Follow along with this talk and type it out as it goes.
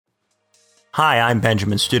Hi, I'm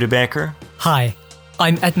Benjamin Studebaker. Hi,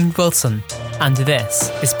 I'm Edmund Wilson, and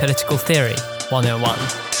this is Political Theory 101.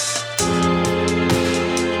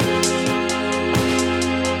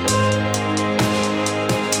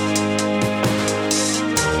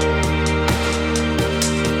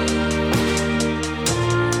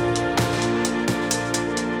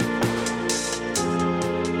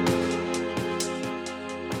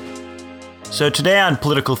 So today on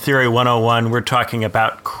Political Theory 101, we're talking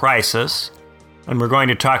about crisis, and we're going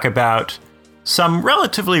to talk about some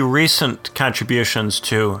relatively recent contributions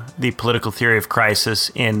to the political theory of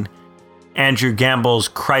crisis in Andrew Gamble's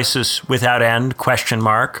Crisis Without End, ?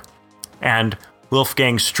 And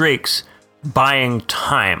Wolfgang Streeck's Buying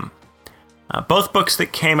Time. Both books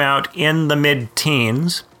that came out in the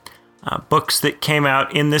mid-teens, books that came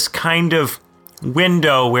out in this kind of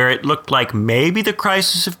window where it looked like maybe the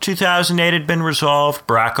crisis of 2008 had been resolved.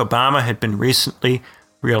 Barack Obama had been recently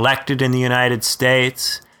reelected in the United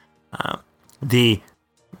States. The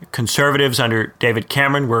conservatives under David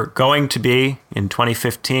Cameron were going to be, in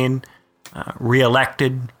 2015,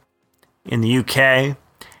 reelected in the UK.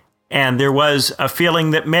 And there was a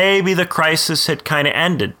feeling that maybe the crisis had kind of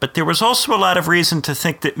ended. But there was also a lot of reason to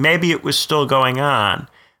think that maybe it was still going on.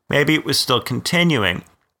 Maybe it was still continuing.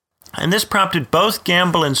 And this prompted both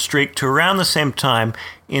Gamble and Streeck to, around the same time,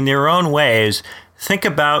 in their own ways, think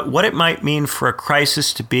about what it might mean for a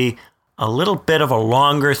crisis to be a little bit of a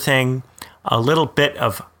longer thing, a little bit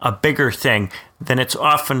of a bigger thing than it's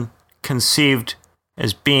often conceived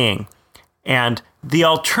as being. And the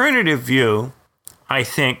alternative view, I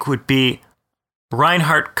think, would be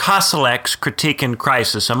Reinhard Koselleck's Critique in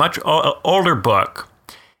Crisis, a much older book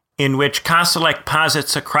in which Koselleck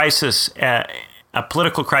posits a crisis, a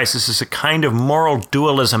political crisis, is a kind of moral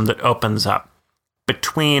dualism that opens up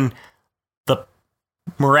between the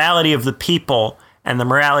morality of the people and the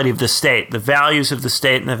morality of the state, the values of the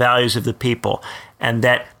state and the values of the people, and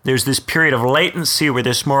that there's this period of latency where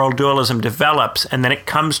this moral dualism develops, and then it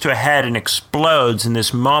comes to a head and explodes in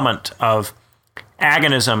this moment of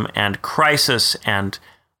agonism and crisis and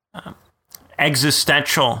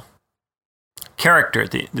existential character,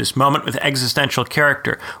 this moment with existential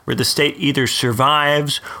character, where the state either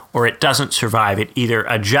survives or it doesn't survive. It either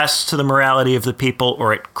adjusts to the morality of the people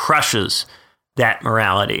or it crushes that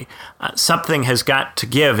morality. Something has got to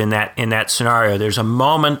give in that scenario. There's a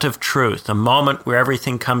moment of truth, a moment where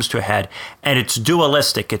everything comes to a head, and it's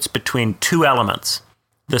dualistic. It's between two elements,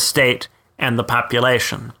 the state and the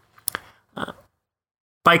population.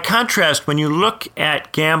 By contrast, when you look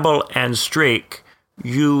at Gamble and Streeck,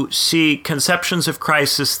 you see conceptions of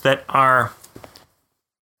crisis that are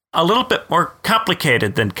a little bit more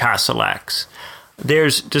complicated than Koselleck's.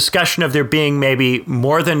 There's discussion of there being maybe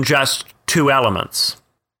more than just two elements.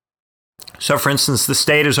 So, for instance, the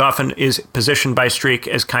state is positioned by Streeck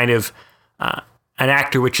as kind of an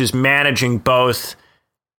actor which is managing both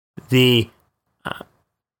the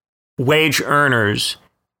wage earners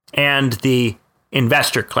and the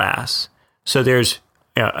investor class. So there's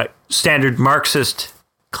a standard Marxist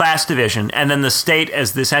class division, and then the state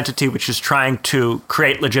as this entity which is trying to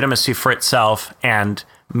create legitimacy for itself and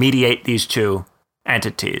mediate these two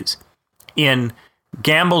entities. In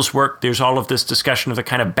Gamble's work, there's all of this discussion of the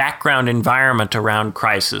kind of background environment around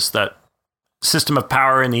crisis, the system of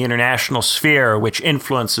power in the international sphere which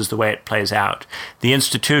influences the way it plays out, the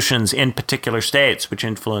institutions in particular states which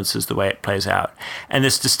influences the way it plays out. And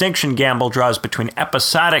this distinction Gamble draws between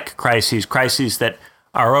episodic crises that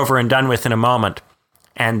are over and done with in a moment,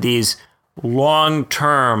 and these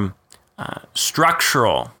long-term,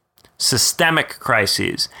 structural, systemic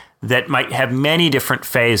crises that might have many different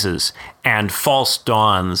phases and false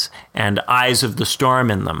dawns and eyes of the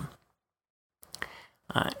storm in them.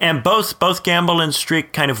 And both Gamble and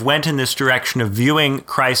Streeck kind of went in this direction of viewing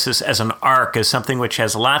crisis as an arc, as something which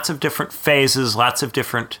has lots of different phases, lots of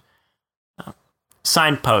different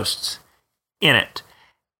signposts in it.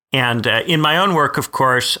 And in my own work, of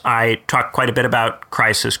course, I talk quite a bit about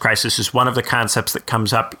crisis. Crisis is one of the concepts that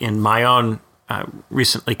comes up in my own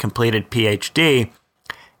recently completed PhD.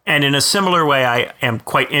 And in a similar way, I am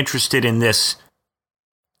quite interested in this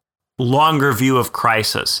longer view of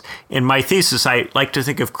crisis. In my thesis, I like to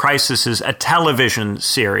think of crisis as a television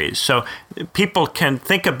series. So people can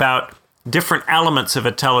think about different elements of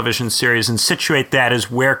a television series and situate that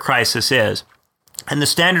as where crisis is. And the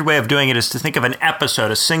standard way of doing it is to think of an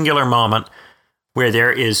episode, a singular moment, where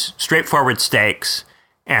there is straightforward stakes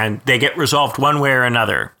and they get resolved one way or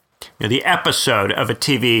another. The episode of a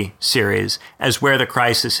TV series as where the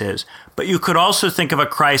crisis is. But you could also think of a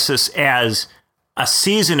crisis as a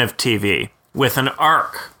season of TV with an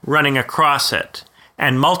arc running across it.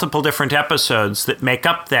 and multiple different episodes that make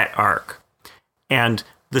up that arc. And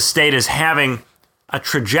the state is having a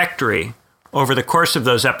trajectory over the course of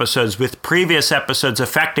those episodes, with previous episodes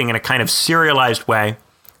affecting in a kind of serialized way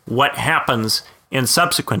what happens in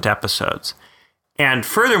subsequent episodes. And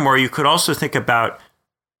furthermore, you could also think about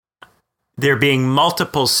there being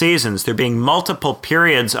multiple seasons, there being multiple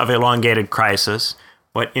periods of elongated crisis,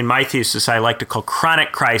 what in my thesis I like to call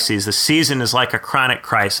chronic crises. The season is like a chronic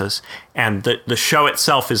crisis, and the show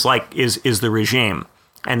itself is the regime.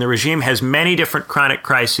 And the regime has many different chronic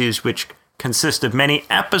crises which consist of many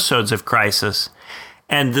episodes of crisis,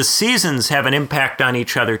 and the seasons have an impact on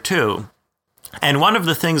each other too. And one of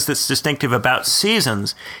the things that's distinctive about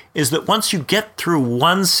seasons is that once you get through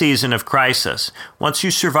one season of crisis, once you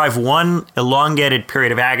survive one elongated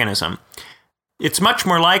period of agonism, it's much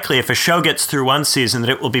more likely if a show gets through one season that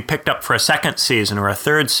it will be picked up for a second season or a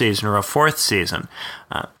third season or a fourth season.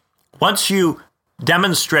 Once you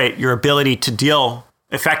demonstrate your ability to deal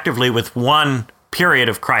effectively with one period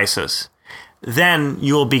of crisis, then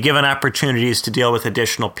you will be given opportunities to deal with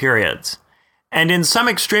additional periods. And in some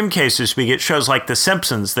extreme cases, we get shows like The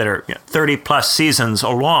Simpsons that are 30 plus seasons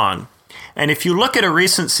long. And if you look at a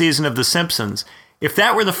recent season of The Simpsons, if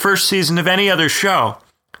that were the first season of any other show,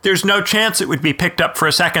 there's no chance it would be picked up for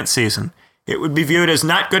a second season. It would be viewed as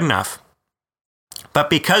not good enough. But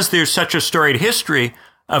because there's such a storied history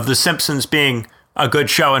of The Simpsons being a good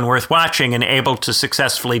show and worth watching and able to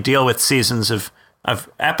successfully deal with seasons of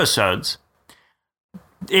episodes,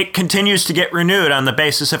 it continues to get renewed on the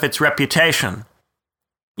basis of its reputation,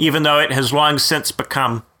 even though it has long since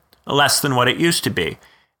become less than what it used to be.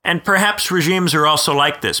 And perhaps regimes are also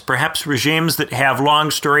like this. Perhaps regimes that have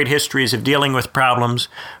long storied histories of dealing with problems,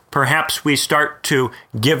 perhaps we start to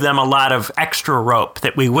give them a lot of extra rope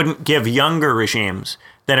that we wouldn't give younger regimes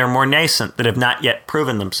that are more nascent, that have not yet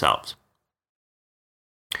proven themselves.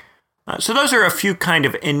 So those are a few kind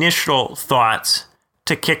of initial thoughts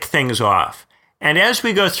to kick things off. And as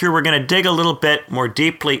we go through, we're going to dig a little bit more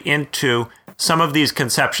deeply into some of these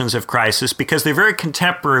conceptions of crisis because they're very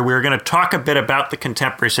contemporary. We're going to talk a bit about the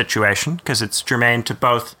contemporary situation because it's germane to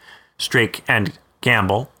both Streeck and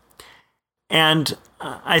Gamble. And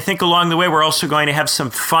I think along the way, we're also going to have some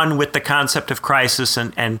fun with the concept of crisis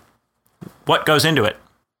and what goes into it.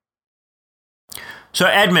 So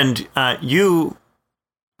Edmund, you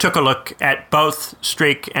took a look at both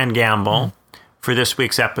Streeck and Gamble for this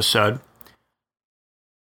week's episode.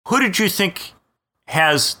 Who did you think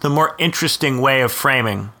has the more interesting way of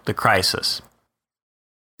framing the crisis?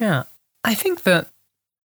 Yeah, I think that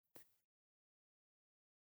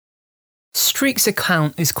Streeck's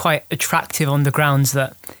account is quite attractive on the grounds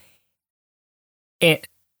that it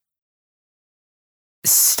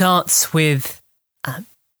starts with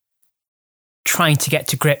trying to get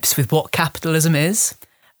to grips with what capitalism is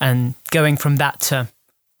and going from that to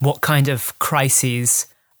what kind of crises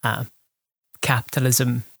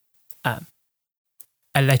capitalism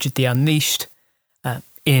allegedly unleashed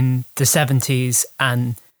in the 70s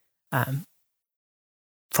and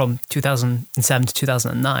from 2007 to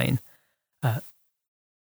 2009.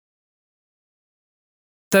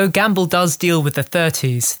 Though Gamble does deal with the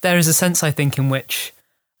 30s, there is a sense, I think, in which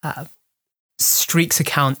Streeck's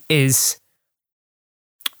account is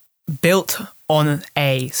built on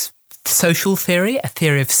a social theory, a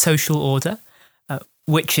theory of social order,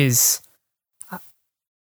 which is,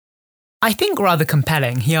 I think, rather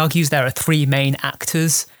compelling. He argues there are three main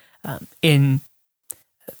actors in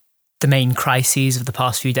the main crises of the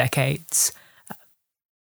past few decades.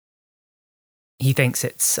 He thinks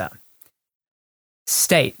it's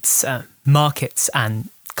states, markets, and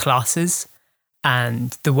classes,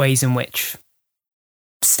 and the ways in which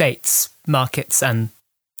states, markets, and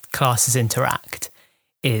classes interact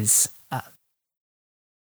is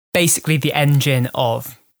basically the engine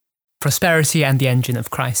of prosperity and the engine of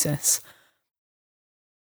crisis.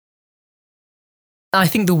 I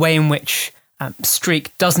think the way in which Streeck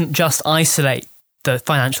doesn't just isolate the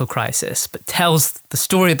financial crisis, but tells the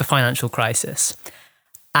story of the financial crisis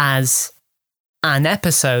as an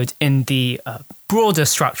episode in the broader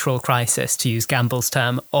structural crisis, to use Gamble's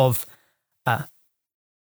term, of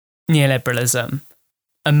neoliberalism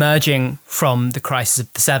emerging from the crisis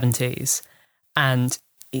of the 70s. And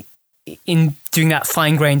in doing that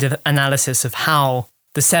fine-grained analysis of how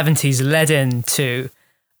the 70s led into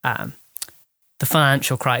the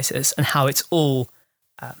financial crisis and how it's all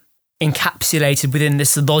encapsulated within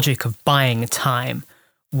this logic of buying time,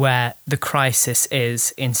 where the crisis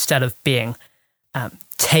is, instead of being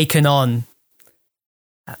taken on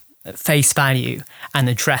at face value and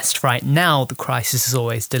addressed right now, the crisis is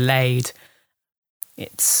always delayed.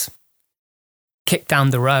 It's kicked down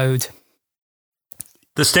the road.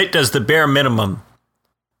 The state does the bare minimum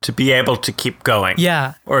to be able to keep going.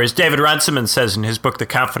 Yeah. Or as David Runciman says in his book, The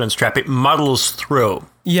Confidence Trap, it muddles through.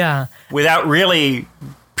 Yeah. Without really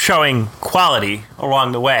showing quality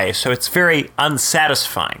along the way. So it's very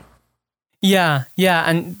unsatisfying. Yeah,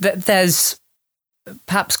 and there's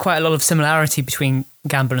perhaps quite a lot of similarity between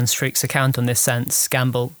Gamble and Streeck's account on this sense.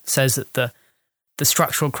 Gamble says that the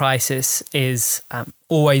structural crisis is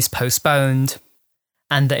always postponed,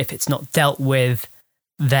 and that if it's not dealt with,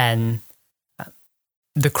 then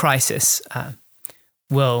the crisis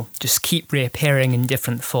will just keep reappearing in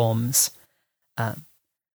different forms. I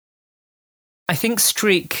think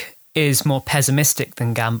Streeck is more pessimistic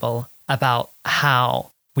than Gamble about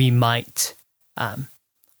how we might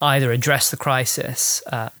either address the crisis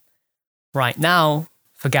right now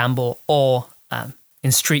for Gamble, or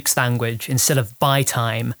in Streeck's language, instead of buy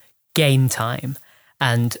time, gain time,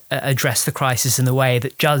 and address the crisis in a way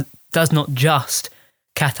that does not just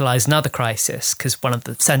catalyze another crisis, because one of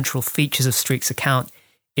the central features of Streeck's account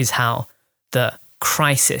is how the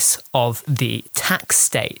crisis of the tax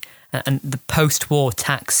state and the post-war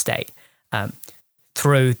tax state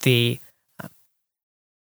through the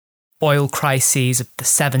oil crises of the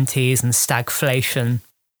 70s and stagflation,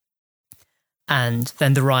 and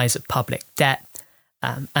then the rise of public debt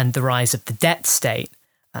and the rise of the debt state.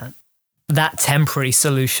 That temporary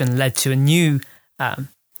solution led to a new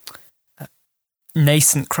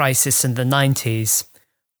nascent crisis in the 90s,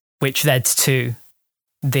 which led to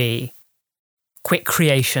the quick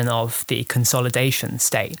creation of the consolidation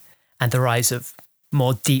state and the rise of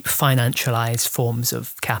more deep financialized forms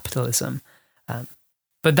of capitalism.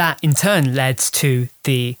 But that in turn led to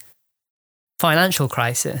the financial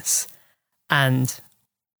crisis. And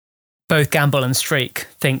both Gamble and Streeck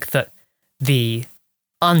think that the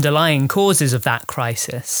underlying causes of that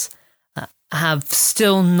crisis have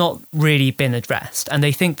still not really been addressed. And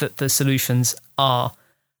they think that the solutions are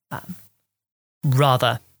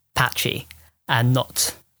rather patchy and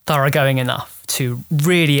not thoroughgoing enough to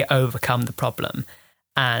really overcome the problem.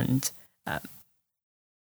 And,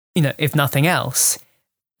 if nothing else,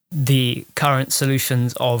 the current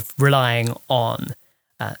solutions of relying on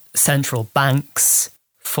central banks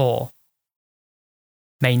for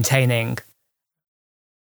maintaining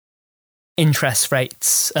interest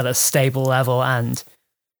rates at a stable level and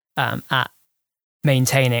at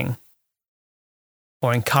maintaining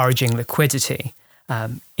or encouraging liquidity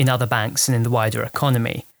in other banks and in the wider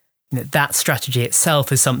economy. That strategy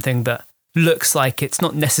itself is something that looks like it's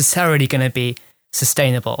not necessarily going to be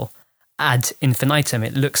sustainable ad infinitum.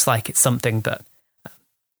 It looks like it's something that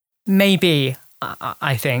maybe,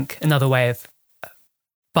 I think, another way of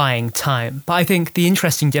buying time. But I think the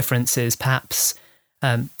interesting difference is perhaps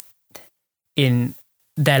in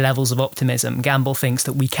their levels of optimism. Gamble thinks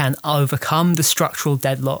that we can overcome the structural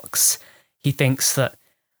deadlocks. He thinks that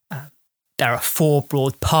there are 4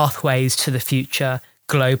 broad pathways to the future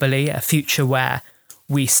globally, a future where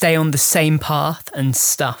we stay on the same path and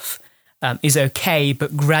stuff is okay,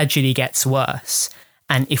 but gradually gets worse.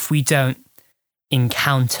 And if we don't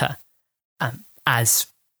encounter, as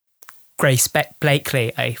Grace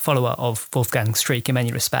Blakely, a follower of Wolfgang Streeck in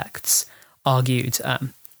many respects, argued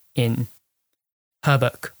in her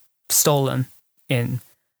book Stolen, in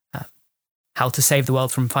How to Save the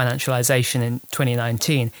World from Financialization in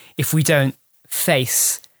 2019, if we don't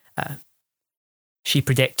face, she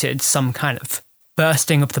predicted, some kind of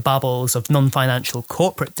bursting of the bubbles of non-financial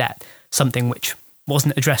corporate debt, something which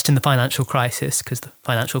wasn't addressed in the financial crisis because the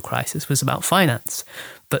financial crisis was about finance,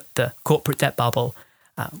 but the corporate debt bubble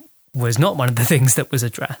was not one of the things that was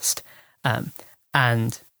addressed.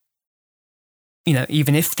 And,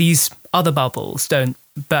 even if these other bubbles don't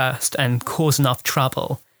burst and cause enough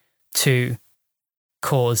trouble to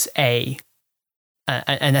cause an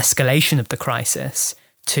escalation of the crisis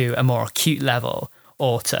to a more acute level,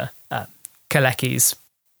 or to Kalecki's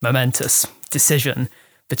momentous decision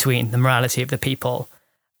between the morality of the people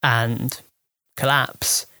and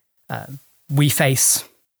collapse, we face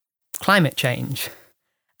climate change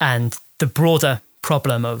and the broader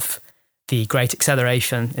problem of the great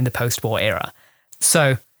acceleration in the post-war era.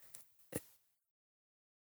 So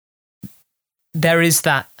there is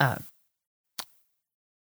that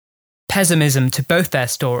pessimism to both their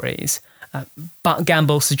stories, but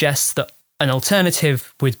Gamble suggests that an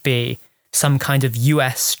alternative would be some kind of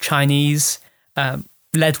US-Chinese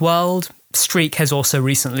led world. Streeck has also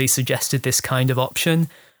recently suggested this kind of option,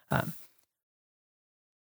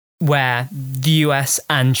 where the US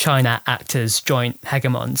and China act as joint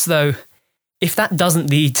hegemons. Though, if that doesn't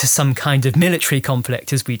lead to some kind of military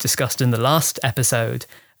conflict, as we discussed in the last episode,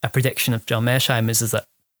 a prediction of John Mearsheimer's is that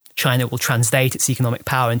China will translate its economic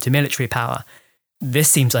power into military power. This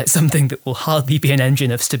seems like something that will hardly be an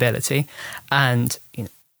engine of stability. And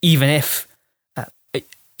even if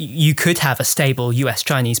you could have a stable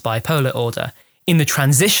US-Chinese bipolar order, in the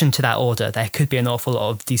transition to that order, there could be an awful lot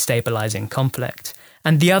of destabilizing conflict.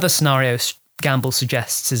 And the other scenario Gamble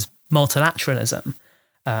suggests is multilateralism.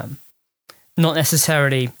 Not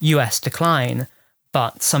necessarily US decline,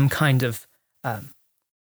 but some kind of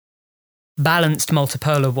balanced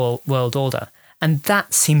multipolar world order. And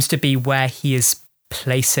that seems to be where he is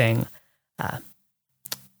placing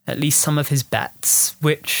at least some of his bets,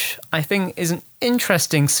 which I think is an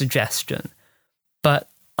interesting suggestion. But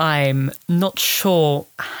I'm not sure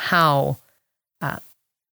how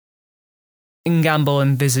Gamble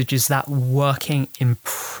envisages that working in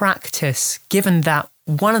practice, given that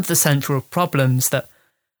one of the central problems that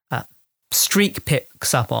Streeck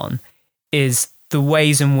picks up on is the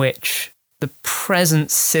ways in which the present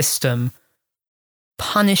system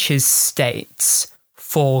punishes states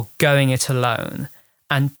for going it alone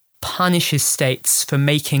and punishes states for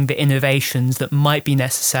making the innovations that might be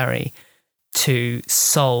necessary to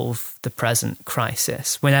solve the present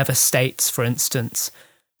crisis. Whenever states, for instance,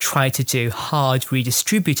 try to do hard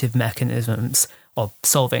redistributive mechanisms of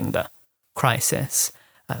solving the crisis,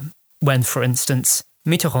 when, for instance,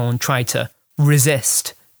 Mitterrand tried to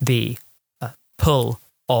resist the pull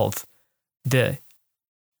of the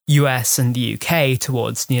US and the UK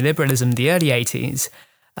towards neoliberalism in the early 80s,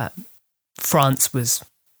 France was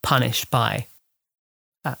punished by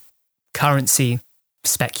currency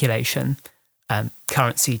speculation,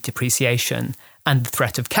 currency depreciation, and the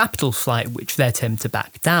threat of capital flight, which led him to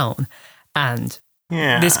back down. And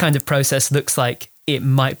this kind of process looks like it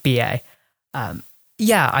might be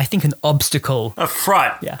I think an obstacle. A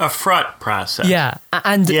fraught process. Yeah,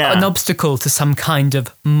 and an obstacle to some kind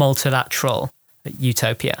of multilateral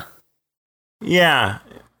utopia. Yeah,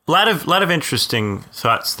 a lot of interesting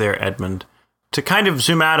thoughts there, Edmund. To kind of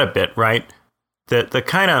zoom out a bit, right? The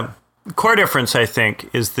kind of core difference, I think,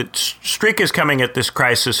 is that Streeck is coming at this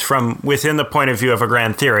crisis from within the point of view of a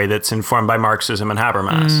grand theory that's informed by Marxism and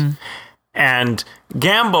Habermas. And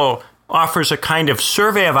Gamble offers a kind of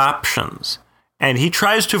survey of options, and he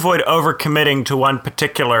tries to avoid overcommitting to one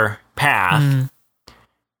particular path.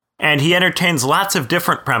 And he entertains lots of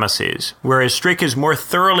different premises, whereas Streeck is more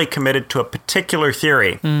thoroughly committed to a particular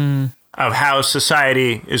theory of how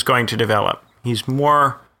society is going to develop. He's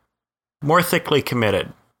more thickly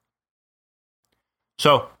committed.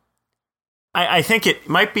 So I think it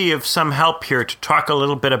might be of some help here to talk a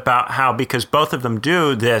little bit about how, because both of them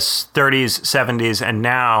do this 30s, 70s, and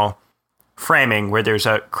now framing, where there's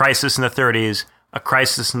a crisis in the 30s, a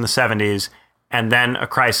crisis in the 70s, and then a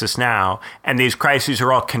crisis now. And these crises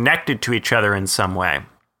are all connected to each other in some way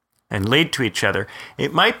and lead to each other.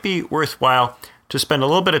 It might be worthwhile to spend a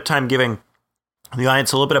little bit of time giving the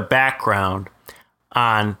audience a little bit of background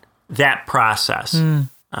on that process.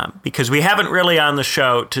 Because we haven't really on the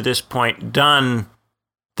show to this point done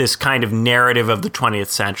this kind of narrative of the 20th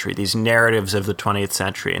century, these narratives of the 20th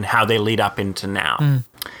century and how they lead up into now.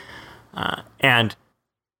 And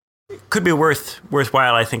it could be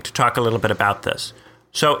worthwhile, I think, to talk a little bit about this.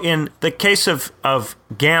 So in the case of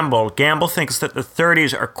Gamble thinks that the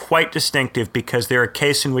 30s are quite distinctive because they're a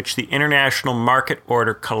case in which the international market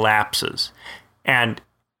order collapses. And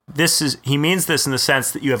he means this in the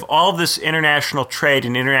sense that you have all this international trade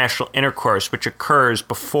and international intercourse which occurs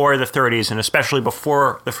before the 30s and especially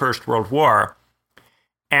before the First World War.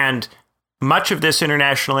 And much of this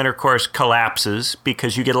international intercourse collapses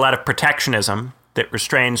because you get a lot of protectionism that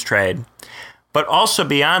restrains trade. But also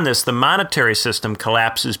beyond this, the monetary system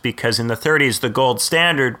collapses because in the 30s, the gold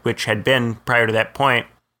standard, which had been prior to that point,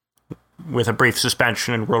 with a brief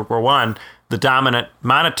suspension in World War I, the dominant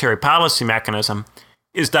monetary policy mechanism,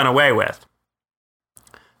 is done away with.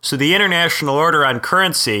 So the international order on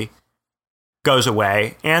currency goes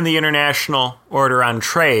away, and the international order on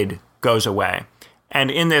trade goes away.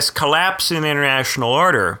 And in this collapse in international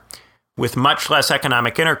order, with much less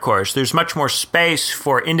economic intercourse, there's much more space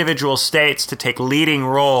for individual states to take leading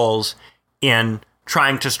roles in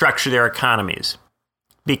trying to structure their economies,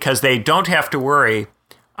 because they don't have to worry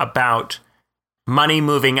about money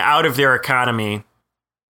moving out of their economy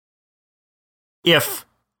if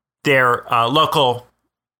their local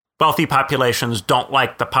wealthy populations don't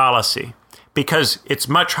like the policy. Because it's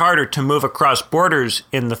much harder to move across borders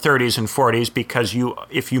in the 30s and 40s because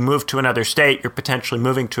if you move to another state, you're potentially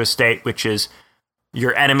moving to a state which is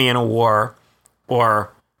your enemy in a war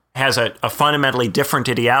or has a fundamentally different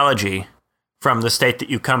ideology from the state that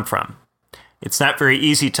you come from. It's not very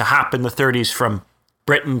easy to hop in the 30s from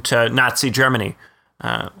Britain to Nazi Germany,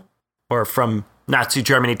 or from Nazi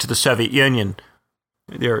Germany to the Soviet Union.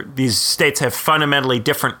 These states have fundamentally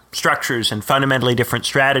different structures and fundamentally different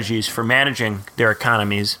strategies for managing their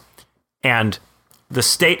economies. And the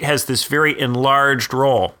state has this very enlarged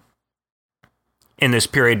role in this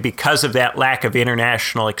period because of that lack of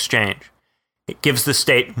international exchange. It gives the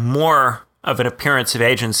state more of an appearance of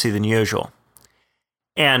agency than usual.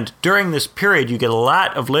 And during this period, you get a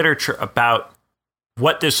lot of literature about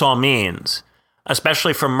what this all means,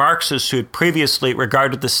 especially from Marxists who had previously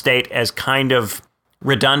regarded the state as kind of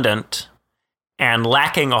redundant and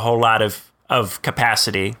lacking a whole lot of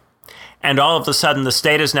capacity. And all of a sudden, the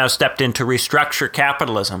state has now stepped in to restructure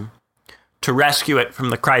capitalism, to rescue it from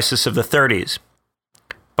the crisis of the 30s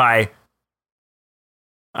by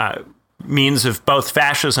means of both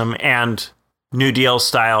fascism and New Deal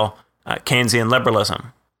style Keynesian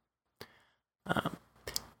liberalism.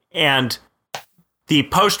 And the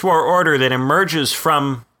post-war order that emerges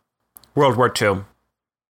from World War II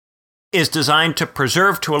is designed to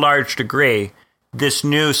preserve to a large degree this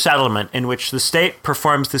new settlement in which the state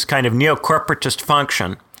performs this kind of neo-corporatist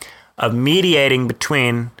function of mediating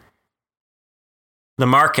between the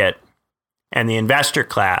market and the investor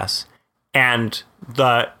class and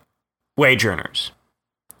the wage earners,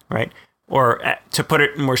 right? Or to put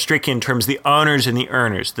it in more Streekian terms, the owners and the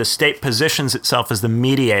earners. The state positions itself as the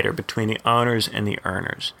mediator between the owners and the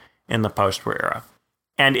earners in the post-war era.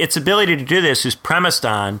 And its ability to do this is premised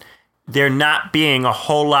on there not being a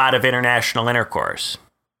whole lot of international intercourse.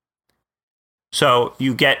 So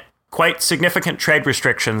you get quite significant trade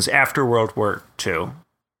restrictions after World War II.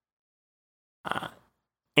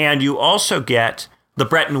 And you also get the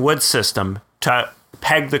Bretton Woods system to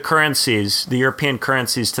peg the currencies, the European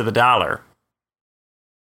currencies, to the dollar.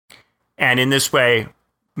 And in this way,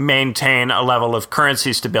 maintain a level of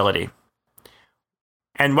currency stability.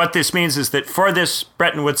 And what this means is that for this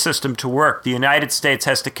Bretton Woods system to work, the United States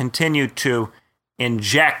has to continue to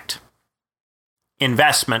inject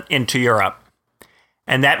investment into Europe.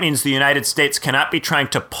 And that means the United States cannot be trying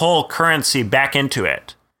to pull currency back into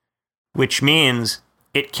it, which means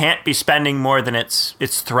it can't be spending more than it's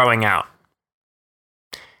throwing out.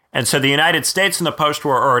 And so the United States in the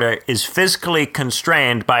post-war order is physically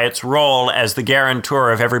constrained by its role as the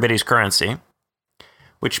guarantor of everybody's currency,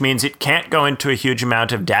 which means it can't go into a huge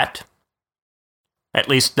amount of debt, at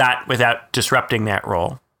least not without disrupting that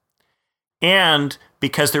role. And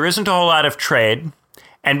because there isn't a whole lot of trade,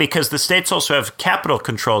 and because the states also have capital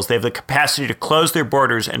controls, they have the capacity to close their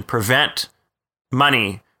borders and prevent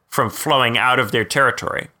money from flowing out of their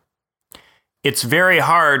territory. It's very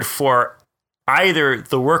hard for either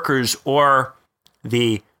the workers or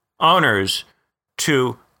the owners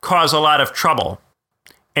to cause a lot of trouble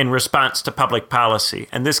in response to public policy.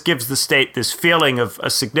 And this gives the state this feeling of a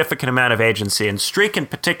significant amount of agency. And Streeck in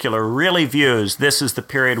particular really views this as the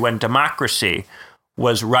period when democracy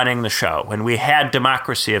was running the show, when we had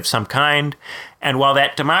democracy of some kind. And while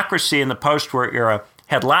that democracy in the post-war era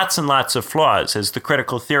had lots and lots of flaws, as the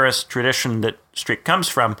critical theorist tradition that Streeck comes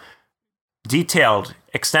from detailed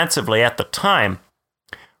extensively at the time,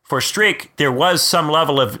 for Streeck, there was some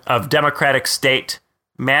level of democratic state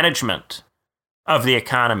management of the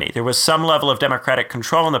economy. There was some level of democratic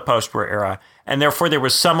control in the post-war era, and therefore there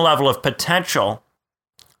was some level of potential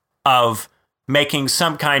of making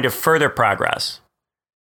some kind of further progress.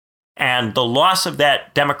 And the loss of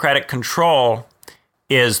that democratic control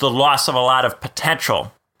is the loss of a lot of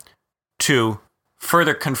potential to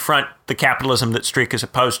further confront the capitalism that Streeck is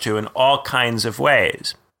opposed to in all kinds of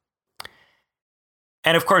ways.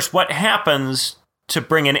 And of course, what happens to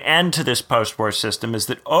bring an end to this post-war system is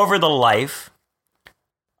that over the life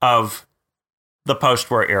of the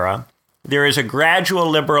post-war era, there is a gradual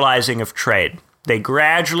liberalizing of trade. They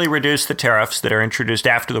gradually reduce the tariffs that are introduced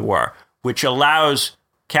after the war, which allows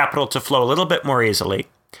capital to flow a little bit more easily.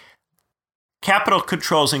 Capital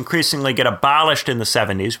controls increasingly get abolished in the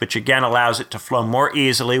 70s, which again allows it to flow more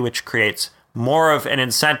easily, which creates more of an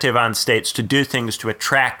incentive on states to do things to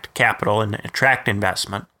attract capital and attract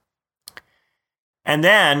investment. And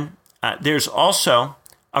then there's also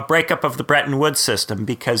a breakup of the Bretton Woods system,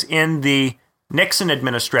 because in the Nixon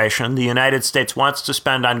administration, the United States wants to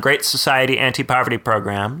spend on Great Society anti-poverty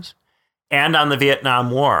programs and on the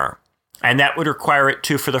Vietnam War. And that would require it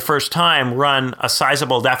to, for the first time, run a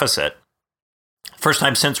sizable deficit. First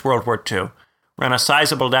time since World War II, run a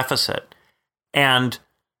sizable deficit. And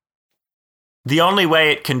the only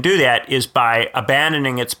way it can do that is by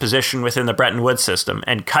abandoning its position within the Bretton Woods system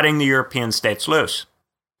and cutting the European states loose.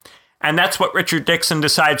 And that's what Richard Nixon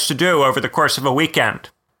decides to do over the course of a weekend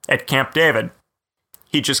at Camp David.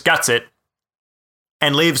 He just guts it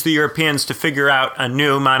and leaves the Europeans to figure out a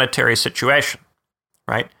new monetary situation,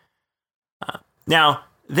 right? Now,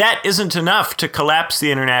 that isn't enough to collapse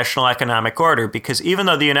the international economic order, because even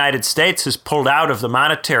though the United States has pulled out of the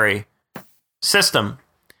monetary system,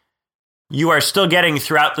 you are still getting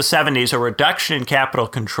throughout the 70s a reduction in capital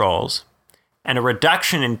controls and a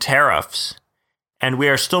reduction in tariffs, and we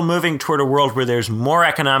are still moving toward a world where there's more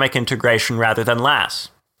economic integration rather than less.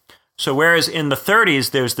 So whereas in the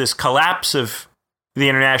 30s, there's this collapse of the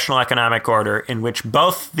international economic order in which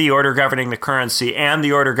both the order governing the currency and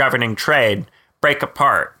the order governing trade break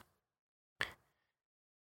apart.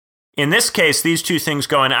 In this case, these two things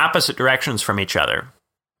go in opposite directions from each other.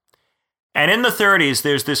 And in the 30s,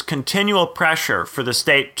 there's this continual pressure for the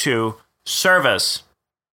state to service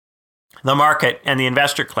the market and the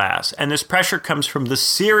investor class. And this pressure comes from the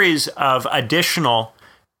series of additional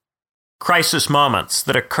crisis moments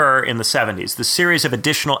that occur in the 70s, the series of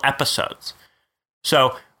additional episodes.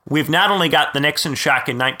 So we've not only got the Nixon shock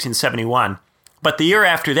in 1971, but the year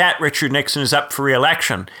after that, Richard Nixon is up for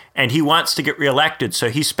re-election, and he wants to get re-elected, so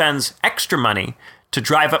he spends extra money to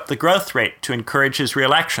drive up the growth rate to encourage his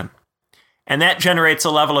re-election. And that generates a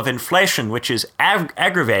level of inflation which is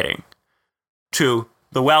aggravating to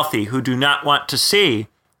the wealthy who do not want to see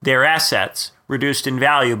their assets reduced in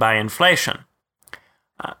value by inflation.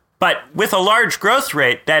 But with a large growth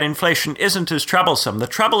rate, that inflation isn't as troublesome. The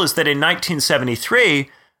trouble is that in 1973,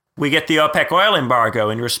 we get the OPEC oil embargo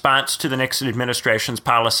in response to the Nixon administration's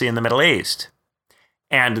policy in the Middle East.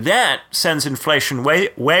 And that sends inflation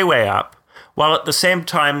way up, while at the same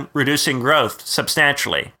time reducing growth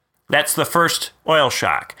substantially. That's the first oil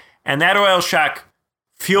shock. And that oil shock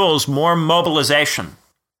fuels more mobilization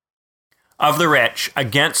of the rich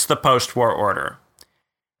against the post-war order.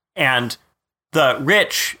 And the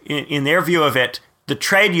rich, in their view of it, the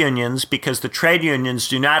trade unions, because the trade unions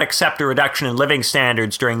do not accept a reduction in living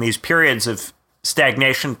standards during these periods of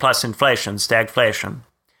stagnation plus inflation, stagflation,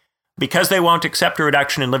 because they won't accept a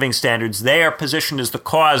reduction in living standards, they are positioned as the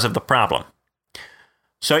cause of the problem.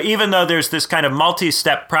 So even though there's this kind of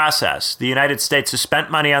multi-step process, the United States has spent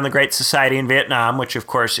money on the Great Society in Vietnam, which of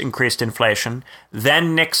course increased inflation.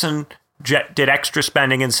 Then Nixon did extra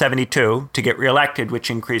spending in 72 to get reelected,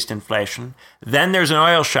 which increased inflation. Then there's an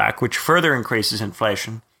oil shock, which further increases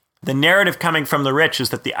inflation. The narrative coming from the rich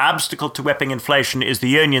is that the obstacle to whipping inflation is the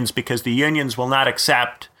unions, because the unions will not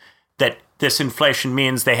accept that this inflation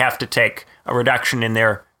means they have to take a reduction in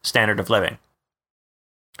their standard of living.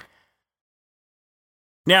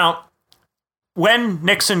 Now, when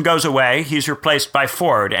Nixon goes away, he's replaced by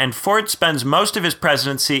Ford, and Ford spends most of his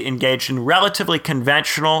presidency engaged in relatively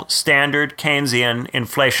conventional, standard Keynesian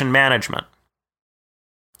inflation management.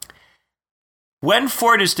 When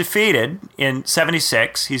Ford is defeated in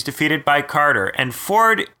 76, he's defeated by Carter, and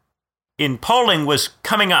Ford in polling was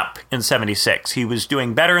coming up in 76. He was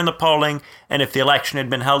doing better in the polling, and if the election had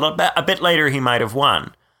been held a bit later, he might have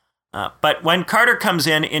won. But when Carter comes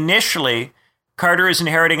in, initially, Carter is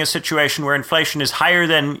inheriting a situation where inflation is higher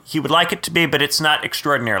than he would like it to be, but it's not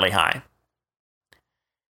extraordinarily high.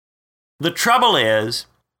 The trouble is,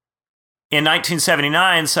 in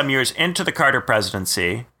 1979, some years into the Carter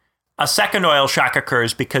presidency, a second oil shock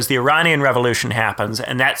occurs because the Iranian Revolution happens,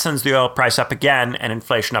 and that sends the oil price up again and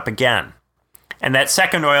inflation up again. And that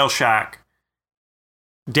second oil shock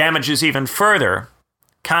damages even further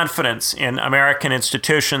confidence in American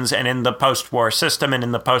institutions and in the post-war system and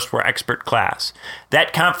in the post-war expert class.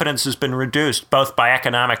 That confidence has been reduced both by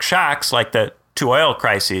economic shocks like the two oil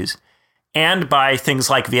crises and by things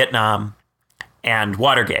like Vietnam and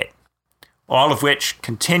Watergate, all of which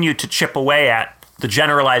continue to chip away at the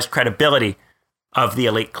generalized credibility of the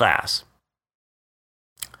elite class.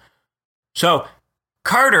 So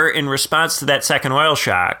Carter, in response to that second oil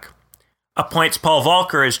shock, appoints Paul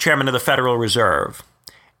Volcker as chairman of the Federal Reserve.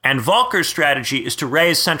 And Volcker's strategy is to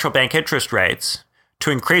raise central bank interest rates to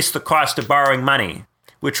increase the cost of borrowing money,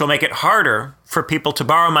 which will make it harder for people to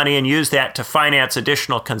borrow money and use that to finance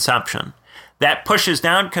additional consumption. That pushes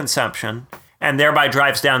down consumption and thereby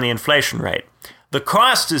drives down the inflation rate. The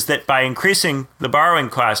cost is that by increasing the borrowing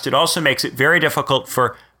cost, it also makes it very difficult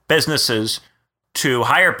for businesses to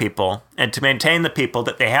hire people and to maintain the people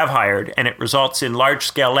that they have hired, and it results in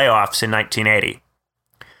large-scale layoffs in 1980.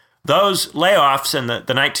 Those layoffs and the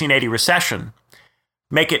 1980 recession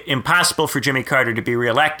make it impossible for Jimmy Carter to be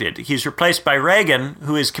reelected. He's replaced by Reagan,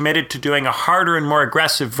 who is committed to doing a harder and more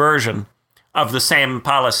aggressive version of the same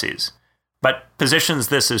policies, but positions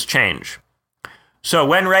this as change. So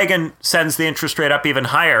when Reagan sends the interest rate up even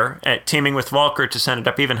higher, teaming with Volcker to send it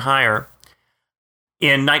up even higher,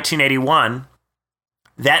 in 1981,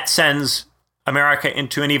 that sends America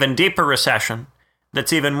into an even deeper recession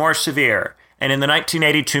that's even more severe. And in the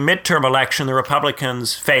 1982 midterm election, the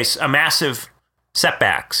Republicans face a massive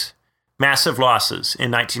setbacks, massive losses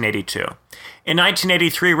in 1982. In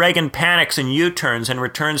 1983, Reagan panics and U-turns and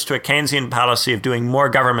returns to a Keynesian policy of doing more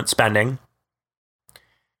government spending.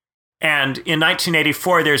 And in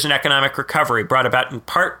 1984, there's an economic recovery brought about in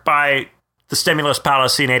part by the stimulus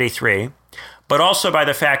policy in 83, but also by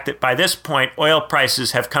the fact that by this point, oil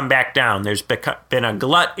prices have come back down. There's been a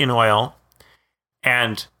glut in oil,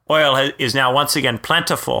 and oil is now once again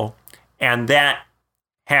plentiful, and that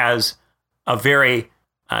has a very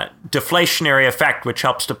deflationary effect, which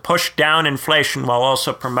helps to push down inflation while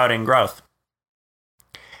also promoting growth.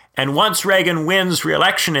 And once Reagan wins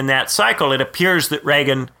re-election in that cycle, it appears that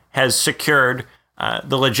Reagan has secured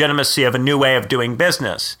the legitimacy of a new way of doing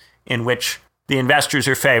business in which the investors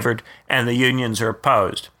are favored and the unions are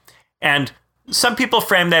opposed. And some people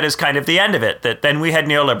frame that as kind of the end of it, that then we had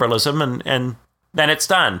neoliberalism and then it's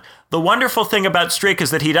done. The wonderful thing about Streeck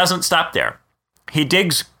is that he doesn't stop there. He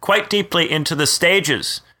digs quite deeply into the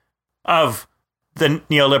stages of the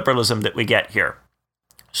neoliberalism that we get here.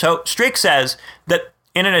 So Streeck says that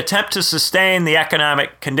in an attempt to sustain the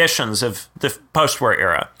economic conditions of the post-war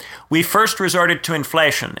era, we first resorted to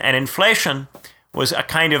inflation, and inflation was a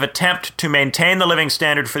kind of attempt to maintain the living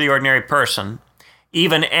standard for the ordinary person,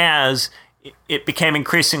 even as it became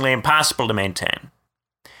increasingly impossible to maintain.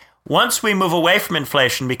 Once we move away from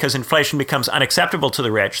inflation because inflation becomes unacceptable to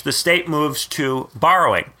the rich, the state moves to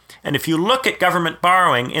borrowing. And if you look at government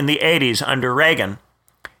borrowing in the 80s under Reagan,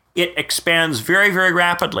 it expands very, very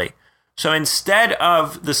rapidly. So instead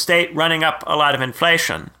of the state running up a lot of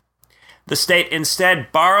inflation, the state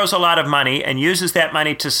instead borrows a lot of money and uses that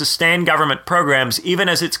money to sustain government programs, even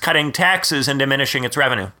as it's cutting taxes and diminishing its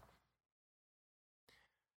revenue.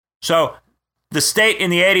 So the state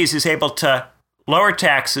in the 80s is able to lower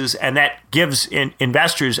taxes, and that gives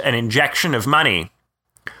investors an injection of money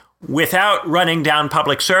without running down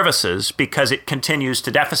public services because it continues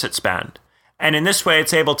to deficit spend. And in this way,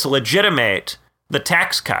 it's able to legitimate the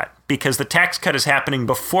tax cut because the tax cut is happening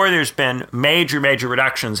before there's been major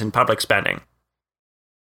reductions in public spending.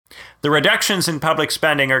 The reductions in public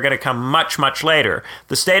spending are going to come much, much later.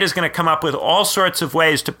 The state is going to come up with all sorts of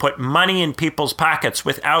ways to put money in people's pockets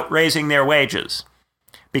without raising their wages,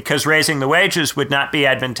 because raising the wages would not be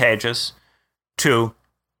advantageous to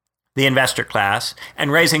the investor class,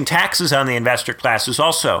 and raising taxes on the investor class is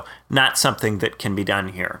also not something that can be done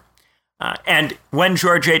here. And when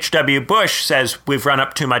George H.W. Bush says we've run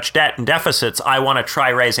up too much debt and deficits, I want to try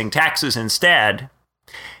raising taxes instead,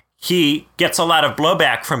 he gets a lot of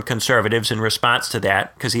blowback from conservatives in response to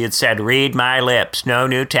that, because he had said, read my lips, no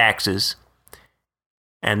new taxes.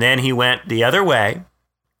 And then he went the other way.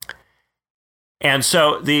 And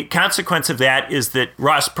so the consequence of that is that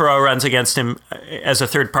Ross Perot runs against him as a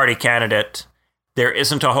third-party candidate. There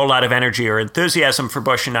isn't a whole lot of energy or enthusiasm for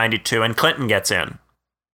Bush in 92, and Clinton gets in.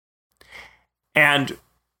 And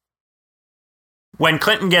when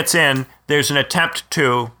Clinton gets in, there's an attempt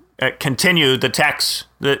to continue the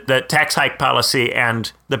tax hike policy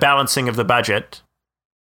and the balancing of the budget.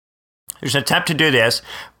 There's an attempt to do this,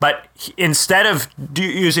 but instead of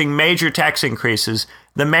using major tax increases,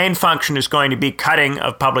 the main function is going to be cutting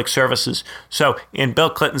of public services. So in Bill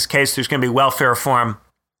Clinton's case, there's going to be welfare reform.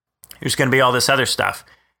 There's going to be all this other stuff.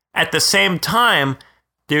 At the same time,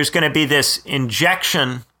 there's going to be this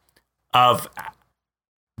injection of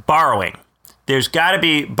borrowing. There's got to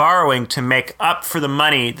be borrowing to make up for the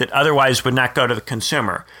money that otherwise would not go to the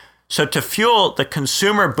consumer. So to fuel the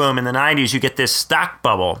consumer boom in the 90s, you get this stock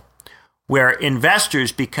bubble where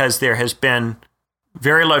investors, because there has been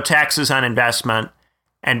very low taxes on investment,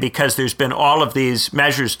 and because there's been all of these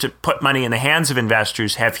measures to put money in the hands of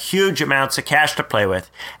investors, have huge amounts of cash to play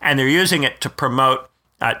with. And they're using it to promote,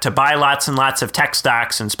 to buy lots and lots of tech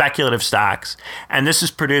stocks and speculative stocks. And this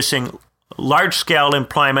is producing large-scale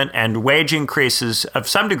employment and wage increases of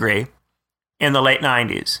some degree in the late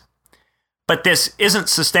 90s. But this isn't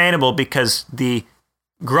sustainable because the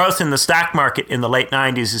growth in the stock market in the late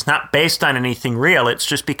 90s is not based on anything real. It's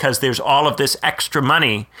just because there's all of this extra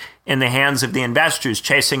money in the hands of the investors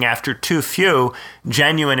chasing after too few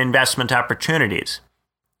genuine investment opportunities.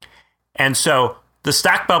 And so the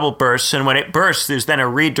stock bubble bursts, and when it bursts, there's then a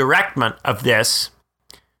redirectment of this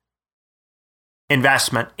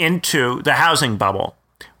investment into the housing bubble,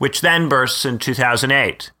 which then bursts in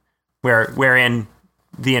 2008, wherein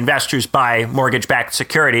the investors buy mortgage-backed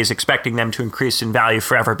securities, expecting them to increase in value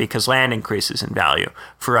forever because land increases in value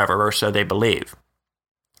forever, or so they believe.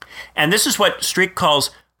 And this is what Streeck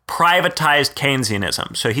calls privatized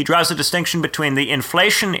Keynesianism. So he draws a distinction between the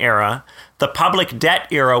inflation era, the public debt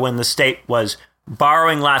era when the state was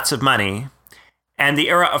borrowing lots of money, and the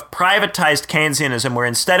era of privatized Keynesianism, where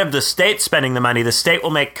instead of the state spending the money, the state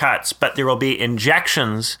will make cuts, but there will be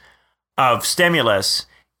injections of stimulus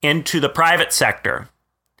into the private sector.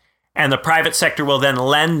 And the private sector will then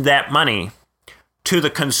lend that money to the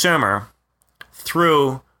consumer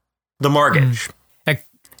through the mortgage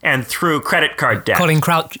and through credit card debt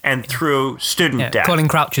and through student debt. Colin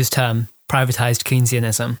Crouch's term, privatized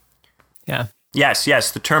Keynesianism. Yeah.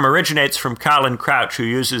 Yes. The term originates from Colin Crouch, who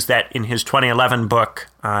uses that in his 2011 book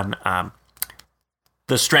on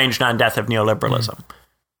The Strange Non-Death of Neoliberalism.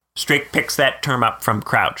 Streeck picks that term up from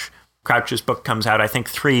Crouch. Crouch's book comes out, I think,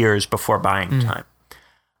 3 years before Buying Time.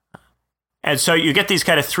 And so you get these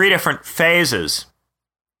kind of three different phases.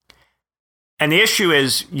 And the issue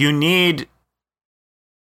is you need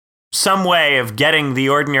some way of getting the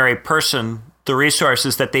ordinary person the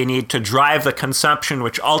resources that they need to drive the consumption,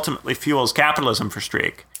 which ultimately fuels capitalism for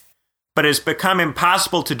Streeck. But it's become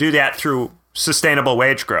impossible to do that through sustainable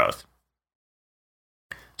wage growth.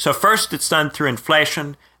 So first it's done through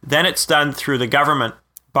inflation, then it's done through the government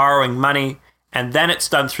borrowing money, and then it's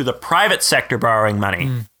done through the private sector borrowing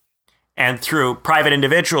money, and through private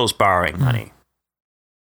individuals borrowing money.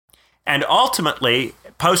 And ultimately,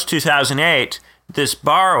 post-2008, this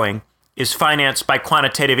borrowing is financed by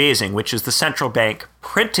quantitative easing, which is the central bank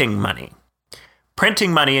printing money.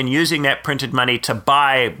 Printing money and using that printed money to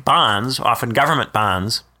buy bonds, often government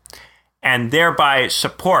bonds, and thereby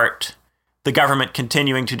support the government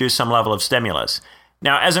continuing to do some level of stimulus.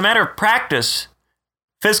 Now, as a matter of practice,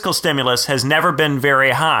 fiscal stimulus has never been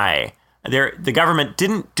very high. The government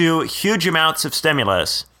didn't do huge amounts of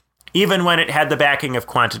stimulus, even when it had the backing of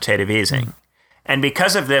quantitative easing. And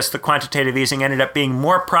because of this, the quantitative easing ended up being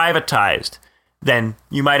more privatized than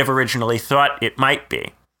you might have originally thought it might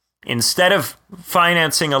be. Instead of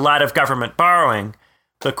financing a lot of government borrowing,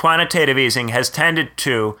 the quantitative easing has tended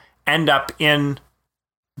to end up in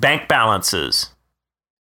bank balances,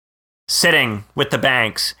 sitting with the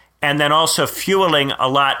banks, and then also fueling a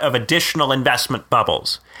lot of additional investment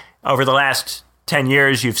bubbles. Over the last 10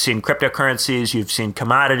 years, you've seen cryptocurrencies, you've seen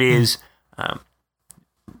commodities,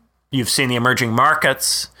 you've seen the emerging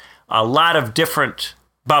markets, a lot of different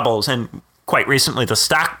bubbles, and quite recently the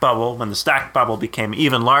stock bubble, when the stock bubble became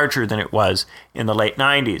even larger than it was in the late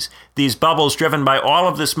 90s. These bubbles driven by all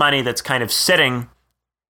of this money that's kind of sitting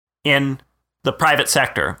in the private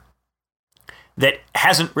sector that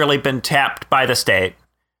hasn't really been tapped by the state,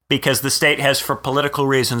 because the state has, for political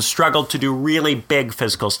reasons, struggled to do really big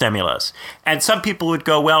fiscal stimulus. And some people would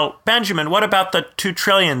go, well, Benjamin, what about the $2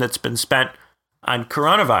 trillion that's been spent on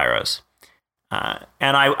coronavirus?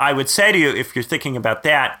 And I would say to you, if you're thinking about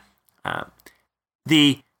that,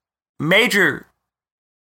 the major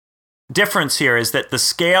difference here is that the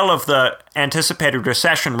scale of the anticipated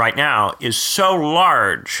recession right now is so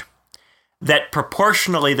large that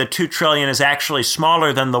proportionally the $2 trillion is actually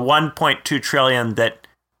smaller than the $1.2 trillion that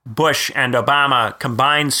Bush and Obama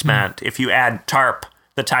combined spent, if you add TARP,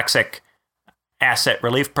 the Toxic Asset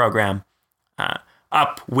Relief Program,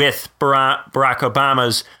 up with Barack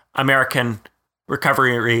Obama's American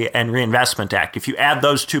Recovery and Reinvestment Act. If you add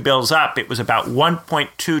those two bills up, it was about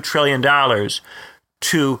 $1.2 trillion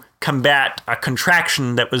to combat a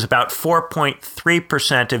contraction that was about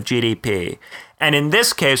 4.3% of GDP. And in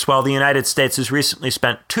this case, while the United States has recently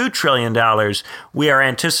spent $2 trillion, we are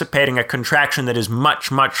anticipating a contraction that is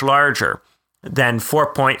much, much larger than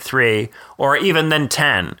 4.3, or even than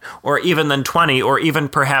 10, or even than 20, or even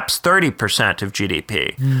perhaps 30% of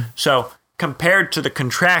GDP. So compared to the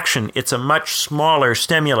contraction, it's a much smaller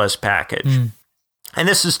stimulus package. And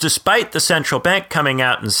this is despite the central bank coming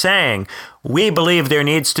out and saying, we believe there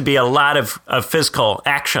needs to be a lot of fiscal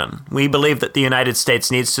action. We believe that the United States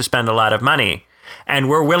needs to spend a lot of money, and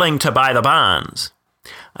we're willing to buy the bonds.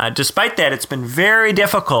 Despite that, it's been very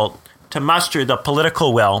difficult to muster the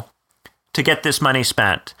political will to get this money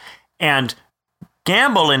spent. And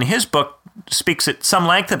Gamble, in his book, speaks at some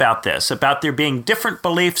length about this, about there being different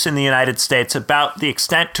beliefs in the United States about the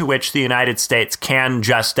extent to which the United States can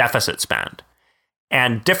just deficit spend,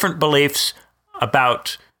 and different beliefs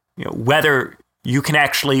about whether you can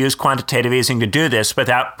actually use quantitative easing to do this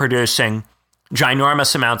without producing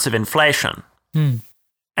ginormous amounts of inflation.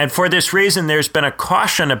 And for this reason, there's been a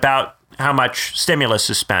caution about how much stimulus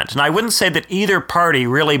is spent. And I wouldn't say that either party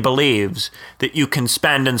really believes that you can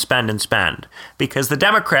spend and spend and spend, because the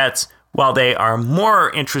Democrats, while they are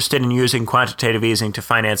more interested in using quantitative easing to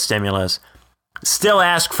finance stimulus, still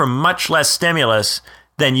ask for much less stimulus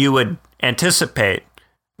than you would anticipate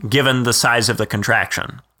given the size of the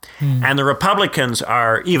contraction. And the Republicans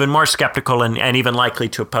are even more skeptical and even likely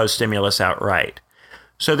to oppose stimulus outright.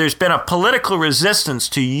 So there's been a political resistance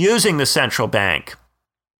to using the central bank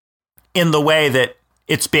in the way that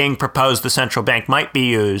it's being proposed the central bank might be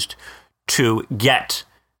used to get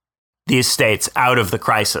these states out of the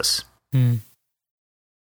crisis.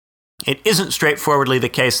 It isn't straightforwardly the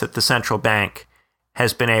case that the central bank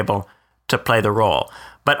has been able to play the role.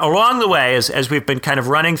 But along the way, as we've been kind of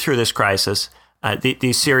running through this crisis,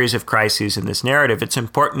 these series of crises in this narrative, it's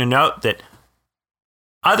important to note that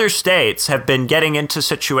other states have been getting into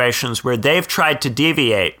situations where they've tried to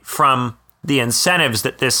deviate from the incentives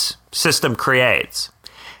that this system creates.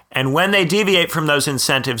 And when they deviate from those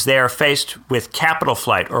incentives, they are faced with capital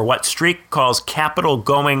flight, or what Streeck calls capital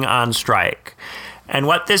going on strike. And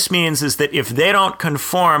what this means is that if they don't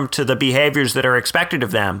conform to the behaviors that are expected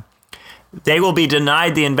of them, they will be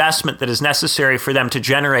denied the investment that is necessary for them to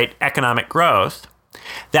generate economic growth.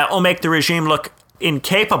 That will make the regime look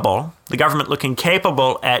incapable, the government look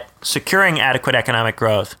incapable at securing adequate economic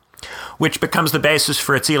growth, which becomes the basis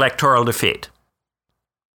for its electoral defeat.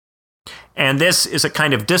 And this is a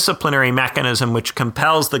kind of disciplinary mechanism which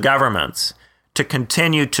compels the governments to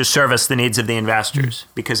continue to service the needs of the investors.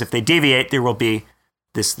 Because if they deviate, there will be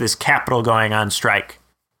this capital going on strike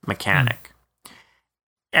mechanic.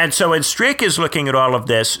 And so when Streeck is looking at all of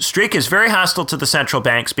this, Streeck is very hostile to the central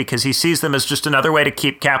banks because he sees them as just another way to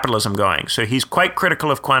keep capitalism going. So he's quite critical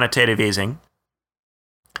of quantitative easing.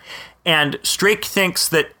 And Streeck thinks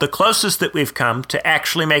that the closest that we've come to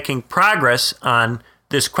actually making progress on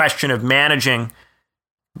this question of managing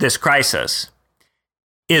this crisis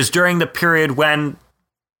is during the period when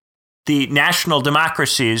the national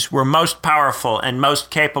democracies were most powerful and most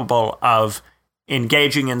capable of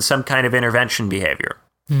engaging in some kind of intervention behavior.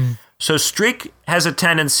 So Streeck has a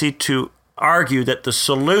tendency to argue that the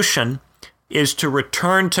solution is to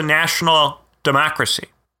return to national democracy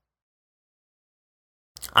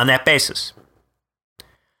on that basis.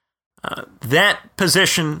 That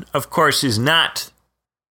position, of course, is not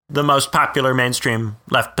the most popular mainstream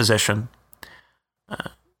left position.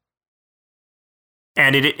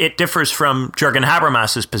 And it differs from Jürgen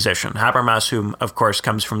Habermas's position. Habermas, whom, of course,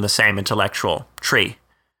 comes from the same intellectual tree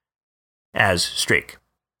as Streeck.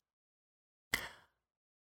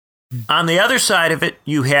 On the other side of it,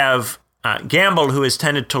 you have Gamble, who has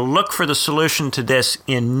tended to look for the solution to this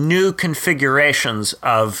in new configurations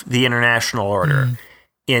of the international order,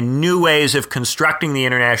 in new ways of constructing the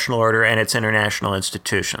international order and its international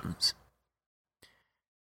institutions.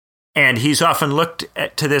 And he's often looked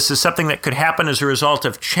to this as something that could happen as a result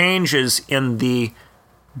of changes in the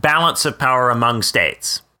balance of power among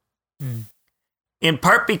states. In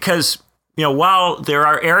part because, while there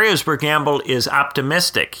are areas where Gamble is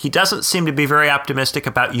optimistic, he doesn't seem to be very optimistic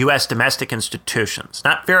about U.S. domestic institutions.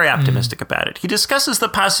 Not very optimistic about it. He discusses the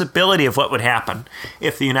possibility of what would happen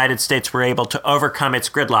if the United States were able to overcome its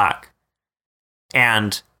gridlock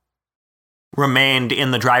and remained in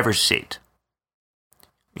the driver's seat.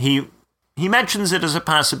 He mentions it as a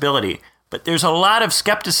possibility, but there's a lot of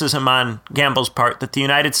skepticism on Gamble's part that the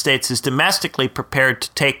United States is domestically prepared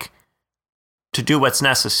to do what's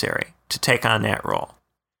necessary to take on that role.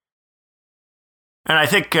 And I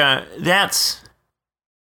think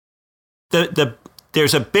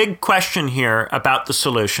there's a big question here about the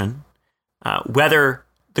solution, whether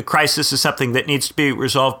the crisis is something that needs to be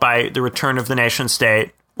resolved by the return of the nation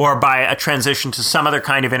state or by a transition to some other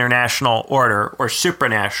kind of international order or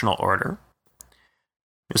supranational order.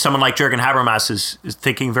 Someone like Jürgen Habermas is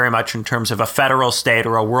thinking very much in terms of a federal state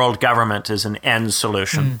or a world government as an end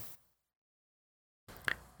solution.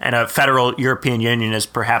 And a federal European Union is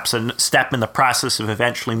perhaps a step in the process of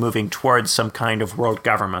eventually moving towards some kind of world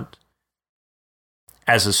government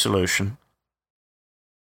as a solution.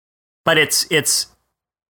 But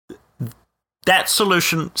that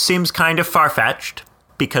solution seems kind of far-fetched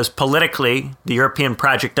because politically the European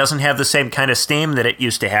project doesn't have the same kind of steam that it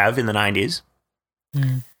used to have in the 90s.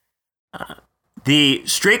 The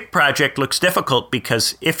Streeck project looks difficult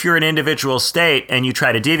because if you're an individual state and you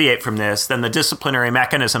try to deviate from this, then the disciplinary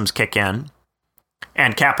mechanisms kick in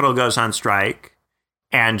and capital goes on strike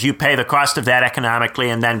and you pay the cost of that economically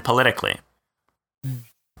and then politically.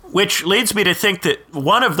 Which leads me to think that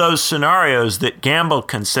one of those scenarios that Gamble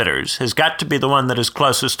considers has got to be the one that is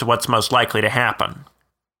closest to what's most likely to happen.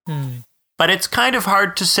 But it's kind of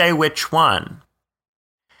hard to say which one.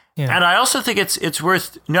 And I also think it's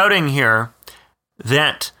worth noting here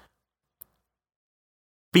that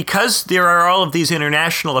because there are all of these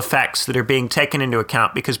international effects that are being taken into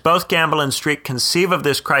account, because both Gamble and Streeck conceive of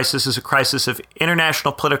this crisis as a crisis of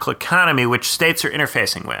international political economy, which states are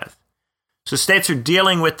interfacing with. So states are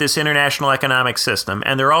dealing with this international economic system,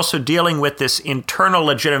 and they're also dealing with this internal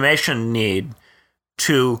legitimation need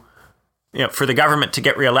for the government to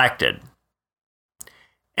get reelected.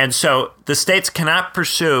 And so the states cannot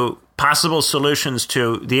pursue possible solutions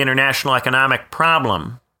to the international economic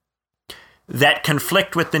problem that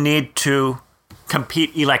conflict with the need to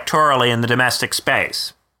compete electorally in the domestic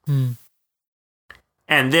space.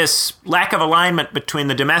 And this lack of alignment between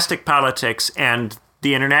the domestic politics and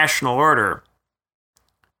the international order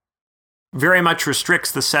very much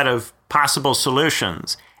restricts the set of possible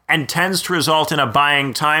solutions and tends to result in a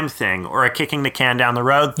buying time thing or a kicking the can down the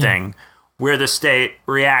road thing, where the state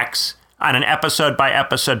reacts on an episode by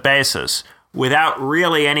episode basis without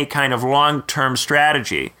really any kind of long-term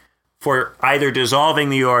strategy for either dissolving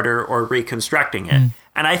the order or reconstructing it.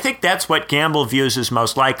 And I think that's what Gamble views as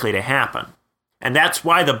most likely to happen. And that's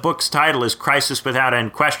why the book's title is Crisis Without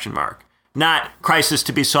End ? Not Crisis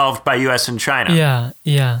to be Solved by US and China.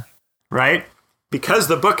 Yeah. Right? Because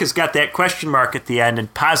the book has got that question mark at the end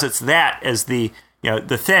and posits that as the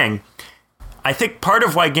thing. I think part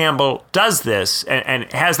of why Gamble does this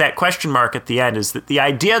and has that question mark at the end is that the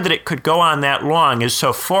idea that it could go on that long is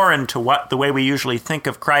so foreign to the way we usually think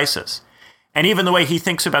of crisis. And even the way he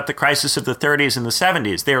thinks about the crisis of the 30s and the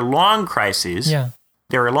 70s. They're long crises. Yeah.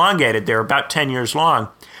 They're elongated. They're about 10 years long.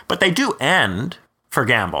 But they do end for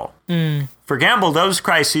Gamble. For Gamble, those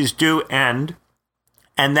crises do end,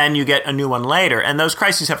 and then you get a new one later. And those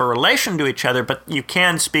crises have a relation to each other, but you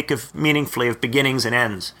can speak meaningfully of beginnings and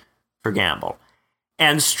ends for Gamble.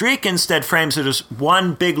 And Streeck instead frames it as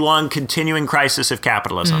one big, long, continuing crisis of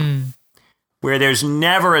capitalism, where there's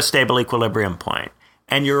never a stable equilibrium point.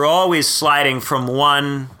 And you're always sliding from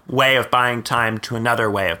one way of buying time to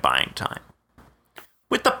another way of buying time.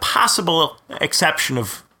 With the possible exception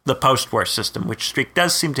of the post-war system, which Streeck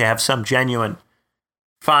does seem to have some genuine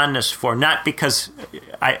fondness for, not because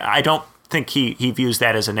I don't think he views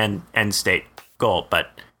that as an end state goal,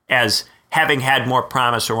 but as having had more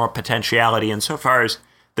promise or more potentiality insofar as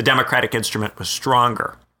the democratic instrument was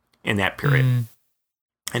stronger in that period.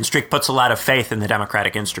 And Streeck puts a lot of faith in the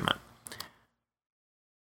democratic instrument.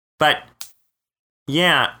 But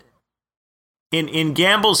yeah, in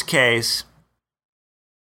Gamble's case,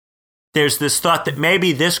 there's this thought that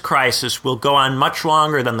maybe this crisis will go on much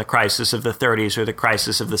longer than the crisis of the 30s or the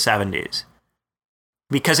crisis of the 70s,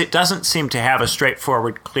 because it doesn't seem to have a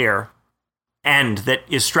straightforward, clear end that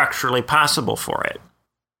is structurally possible for it.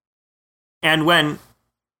 And when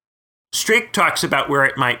Streeck talks about where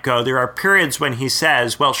it might go, there are periods when he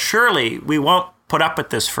says, well, surely we won't put up with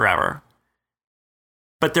this forever.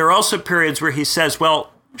 But there are also periods where he says,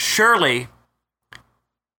 well, surely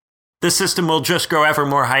the system will just grow ever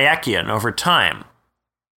more Hayekian over time.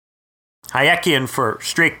 Hayekian for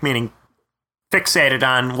Streeck meaning fixated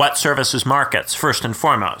on what services markets, first and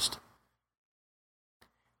foremost.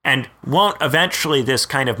 And won't eventually this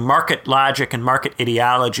kind of market logic and market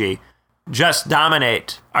ideology just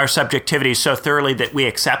dominate our subjectivity so thoroughly that we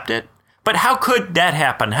accept it? But how could that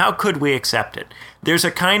happen? How could we accept it? There's a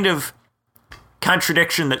kind of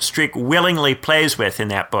contradiction that Streeck willingly plays with in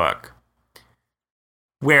that book,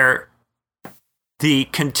 where the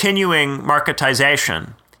continuing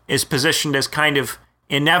marketization is positioned as kind of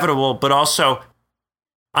inevitable, but also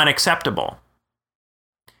unacceptable.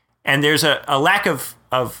 And there's a lack of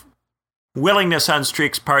willingness on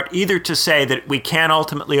Streeck's part either to say that we can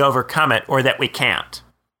ultimately overcome it or that we can't.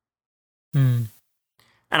 And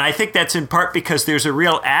I think that's in part because there's a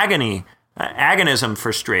real agonism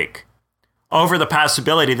for Streeck over the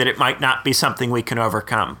possibility that it might not be something we can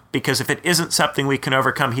overcome. Because if it isn't something we can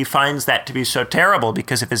overcome, he finds that to be so terrible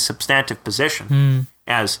because of his substantive position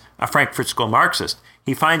as a Frankfurt School Marxist.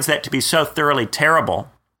 He finds that to be so thoroughly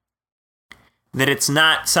terrible that it's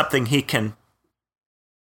not something he can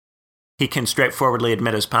straightforwardly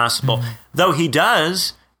admit as possible. Though he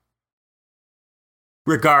does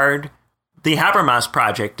regard the Habermas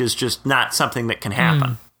project as just not something that can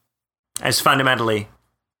happen, as fundamentally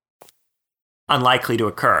unlikely to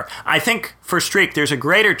occur. I think for Streeck, there's a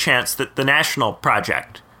greater chance that the national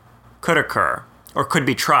project could occur or could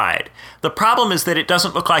be tried. The problem is that it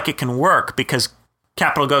doesn't look like it can work because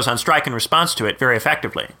capital goes on strike in response to it very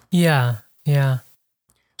effectively. Yeah.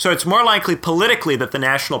 So it's more likely politically that the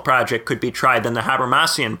national project could be tried than the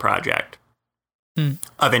Habermasian project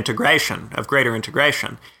of integration, of greater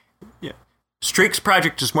integration. Streeck's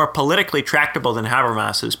project is more politically tractable than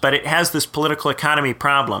Habermas's, but it has this political economy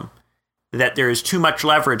problem that there is too much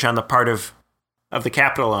leverage on the part of the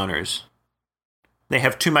capital owners. They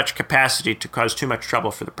have too much capacity to cause too much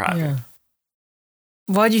trouble for the project. Yeah.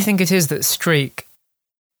 Why do you think it is that Streeck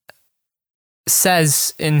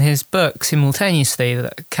says in his book simultaneously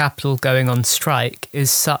that capital going on strike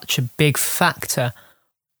is such a big factor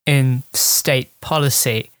in state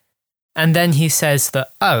policy. And then he says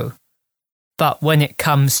that, but when it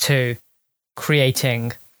comes to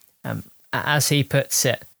creating, as he puts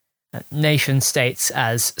it, nation states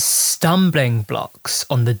as stumbling blocks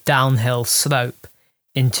on the downhill slope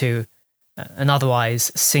into an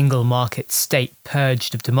otherwise single market state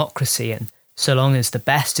purged of democracy, and so long as the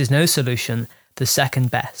best is no solution, the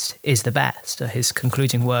second best is the best, are his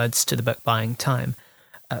concluding words to the book Buying Time.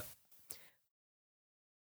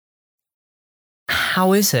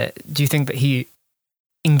 How is it, do you think, that he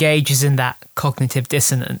engages in that cognitive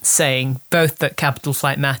dissonance, saying both that capital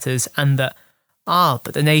flight matters and that,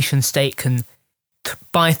 but the nation state can,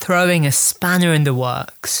 by throwing a spanner in the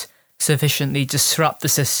works, sufficiently disrupt the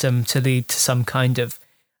system to lead to some kind of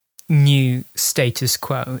new status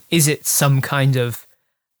quo? Is it some kind of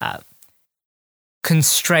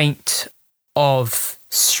constraint of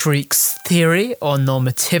Streeck's theory or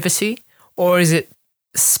normativity, or is it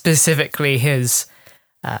specifically his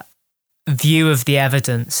view of the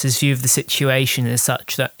evidence, his view of the situation is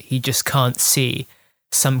such that he just can't see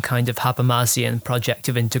some kind of Habermasian project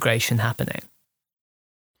of integration happening?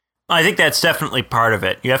 I think that's definitely part of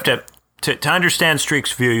it. You have to understand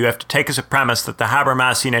Streeck's view, you have to take as a premise that the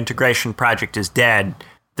Habermasian integration project is dead,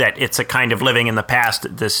 that it's a kind of living in the past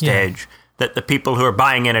at this stage, that the people who are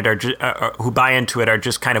buying in it who buy into it are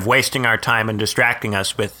just kind of wasting our time and distracting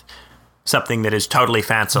us with something that is totally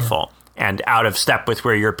fanciful and out of step with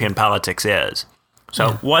where European politics is.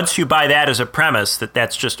 So once you buy that as a premise, that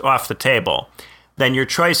that's just off the table, then your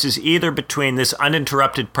choice is either between this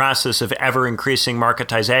uninterrupted process of ever-increasing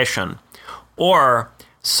marketization or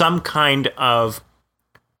some kind of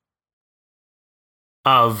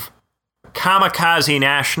kamikaze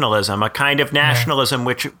nationalism, a kind of nationalism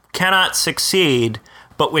which cannot succeed,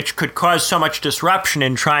 but which could cause so much disruption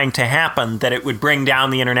in trying to happen that it would bring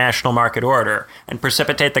down the international market order and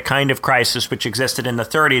precipitate the kind of crisis which existed in the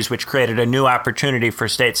 30s, which created a new opportunity for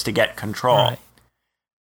states to get control. Right.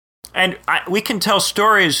 And we can tell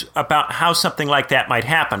stories about how something like that might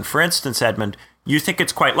happen. For instance, Edmund, you think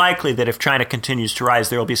it's quite likely that if China continues to rise,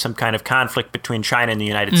 there will be some kind of conflict between China and the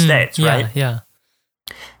United States, right? Yeah.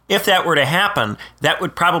 If that were to happen, that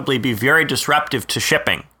would probably be very disruptive to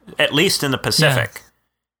shipping, at least in the Pacific. Yeah.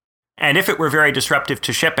 And if it were very disruptive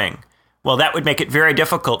to shipping, well, that would make it very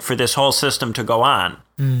difficult for this whole system to go on.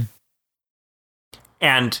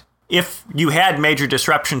 And if you had major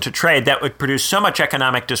disruption to trade, that would produce so much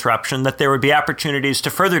economic disruption that there would be opportunities to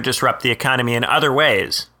further disrupt the economy in other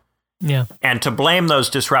ways. Yeah. And to blame those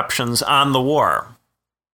disruptions on the war.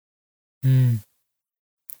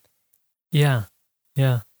 Yeah.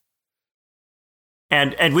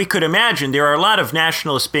 And we could imagine there are a lot of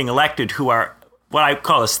nationalists being elected who are what I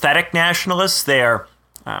call aesthetic nationalists. They are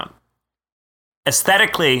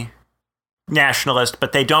aesthetically nationalist,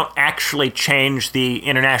 but they don't actually change the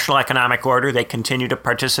international economic order. They continue to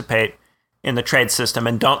participate in the trade system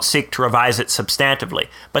and don't seek to revise it substantively,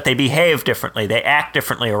 but they behave differently. They act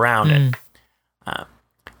differently around it.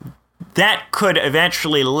 That could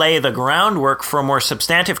eventually lay the groundwork for a more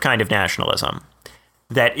substantive kind of nationalism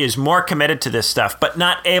that is more committed to this stuff, but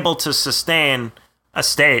not able to sustain a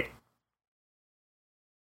state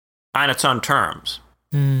on its own terms.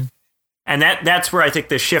 And that's where I think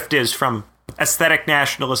the shift is from aesthetic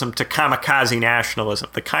nationalism to kamikaze nationalism,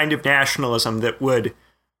 the kind of nationalism that would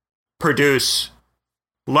produce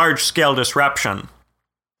large-scale disruption.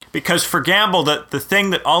 Because for Gamble, the thing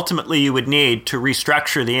that ultimately you would need to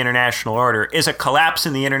restructure the international order is a collapse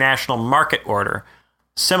in the international market order,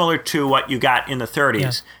 similar to what you got in the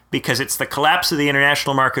 30s, because it's the collapse of the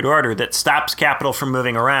international market order that stops capital from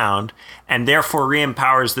moving around and therefore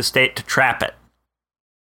re-empowers the state to trap it.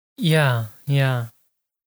 Yeah.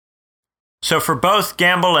 So for both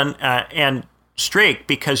Gamble and Streeck,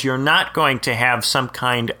 because you're not going to have some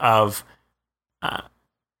kind of...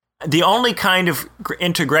 the only kind of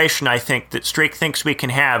integration I think that Streeck thinks we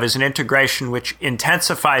can have is an integration which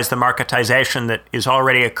intensifies the marketization that is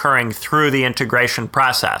already occurring through the integration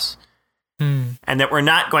process. And that we're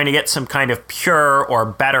not going to get some kind of pure or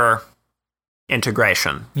better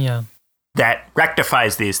integration that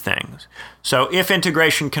rectifies these things. So if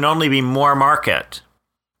integration can only be more market,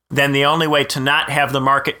 then the only way to not have the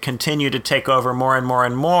market continue to take over more and more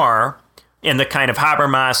and more in the kind of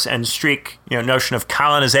Habermas and Streeck notion of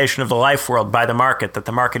colonization of the life world by the market, that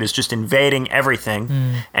the market is just invading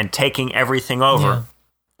everything and taking everything over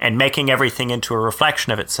and making everything into a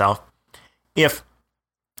reflection of itself.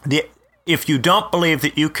 If you don't believe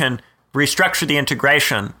that you can restructure the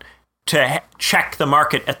integration to check the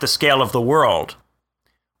market at the scale of the world,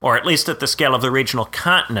 or at least at the scale of the regional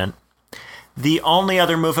continent, the only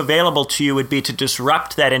other move available to you would be to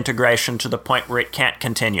disrupt that integration to the point where it can't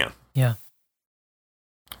continue. Yeah.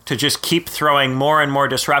 To just keep throwing more and more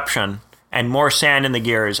disruption and more sand in the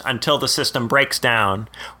gears until the system breaks down,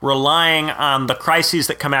 relying on the crises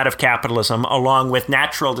that come out of capitalism, along with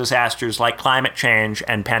natural disasters like climate change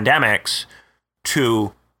and pandemics,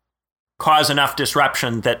 to cause enough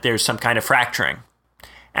disruption that there's some kind of fracturing.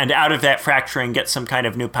 And out of that fracturing, get some kind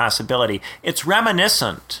of new possibility. It's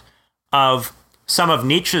reminiscent of some of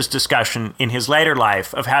Nietzsche's discussion in his later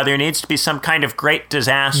life of how there needs to be some kind of great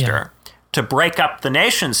disaster to break up the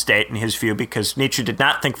nation state, in his view, because Nietzsche did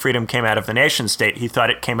not think freedom came out of the nation state. He thought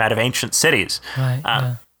it came out of ancient cities.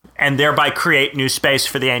 Right, and thereby create new space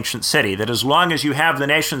for the ancient city. That as long as you have the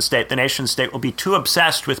nation state will be too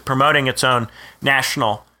obsessed with promoting its own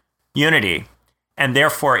national unity, and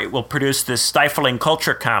therefore it will produce this stifling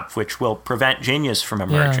culture comp, which will prevent genius from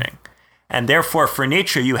emerging. And therefore, for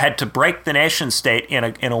Nietzsche, you had to break the nation state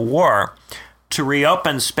in a war to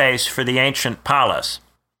reopen space for the ancient polis.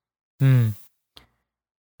 And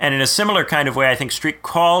in a similar kind of way, I think Streeck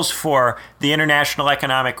calls for the international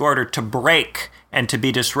economic order to break and to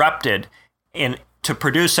be disrupted to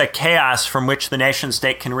produce a chaos from which the nation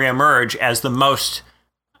state can reemerge as the most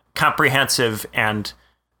comprehensive and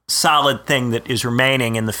solid thing that is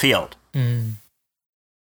remaining in the field. In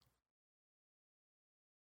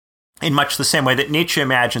much the same way that Nietzsche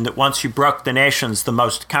imagined that once you broke the nations, the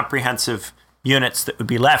most comprehensive units that would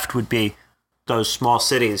be left would be those small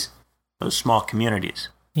cities, those small communities.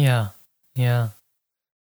 Yeah.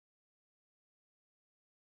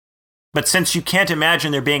 But since you can't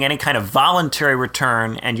imagine there being any kind of voluntary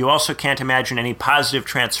return, and you also can't imagine any positive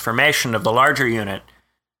transformation of the larger unit,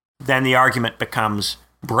 then the argument becomes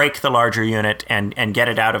break the larger unit and get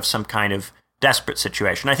it out of some kind of desperate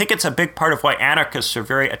situation. I think it's a big part of why anarchists are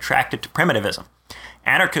very attracted to primitivism.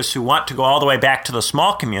 Anarchists who want to go all the way back to the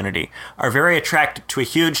small community are very attracted to a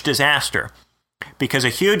huge disaster, because a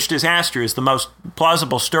huge disaster is the most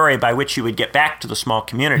plausible story by which you would get back to the small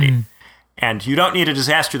community. And you don't need a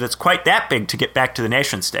disaster that's quite that big to get back to the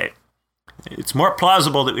nation state. It's more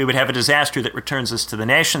plausible that we would have a disaster that returns us to the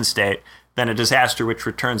nation state than a disaster which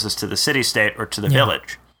returns us to the city state or to the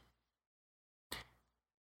village.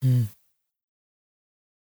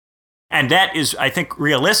 And that is, I think,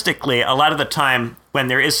 realistically, a lot of the time when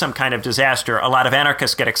there is some kind of disaster, a lot of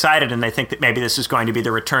anarchists get excited and they think that maybe this is going to be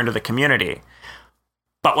the return to the community.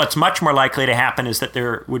 But what's much more likely to happen is that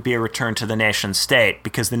there would be a return to the nation state,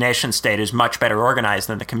 because the nation state is much better organized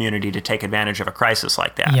than the community to take advantage of a crisis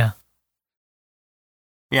like that.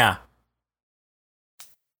 Yeah.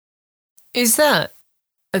 Is that,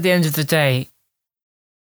 at the end of the day,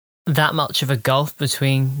 that much of a gulf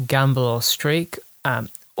between Gamble or Streeck?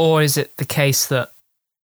 Or is it the case that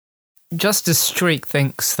just as Streeck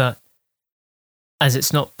thinks that as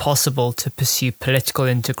it's not possible to pursue political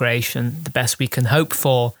integration, the best we can hope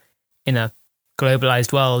for in a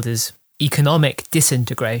globalized world is economic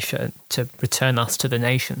disintegration to return us to the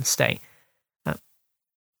nation state.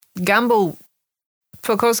 Gamble,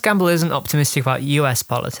 because Gamble isn't optimistic about US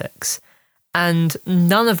politics, and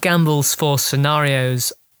none of Gamble's four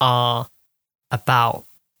scenarios are about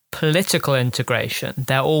political integration.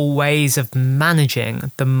 They're all ways of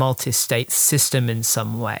managing the multi-state system in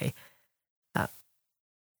some way.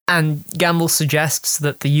 And Gamble suggests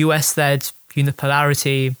that the US-led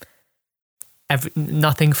unipolarity,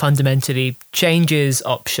 nothing fundamentally changes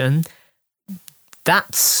option,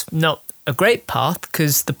 that's not a great path,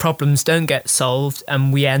 because the problems don't get solved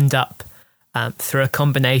and we end up through a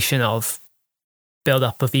combination of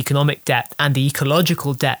build-up of economic debt and the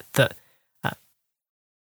ecological debt that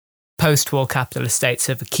post-war capitalist states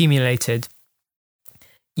have accumulated.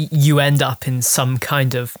 You end up in some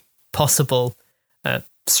kind of possible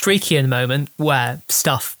Streeckian moment where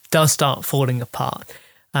stuff does start falling apart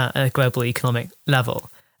at a global economic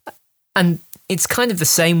level. And it's kind of the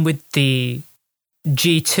same with the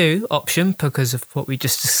G2 option, because of what we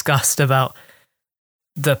just discussed about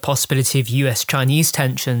the possibility of US-Chinese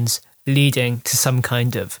tensions leading to some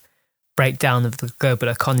kind of breakdown of the global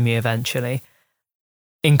economy eventually,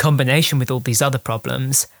 in combination with all these other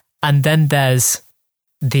problems. And then there's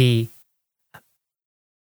the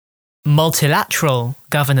multilateral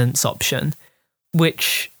governance option,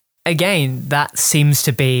 which, again, that seems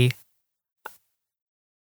to be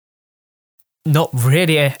not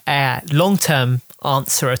really a long-term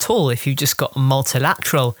answer at all. If you've just got a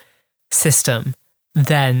multilateral system,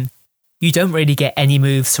 then you don't really get any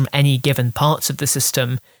moves from any given parts of the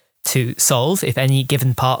system to solve. If any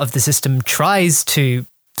given part of the system tries to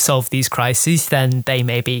solve these crises, then they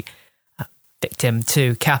may be victim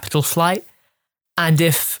to capital flight. And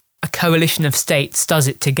if a coalition of states does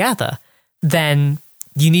it together, then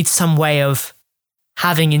you need some way of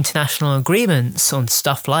having international agreements on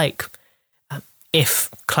stuff like if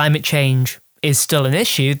climate change is still an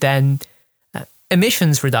issue, then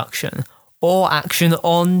emissions reduction or action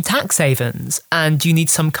on tax havens. And you need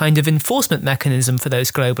some kind of enforcement mechanism for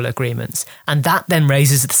those global agreements. And that then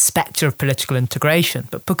raises the spectre of political integration.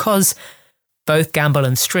 But because both Gamble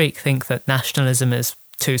and Streeck think that nationalism is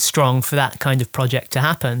too strong for that kind of project to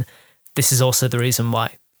happen, this is also the reason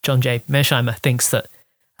why John J. Mearsheimer thinks that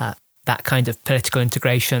that kind of political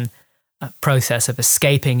integration process of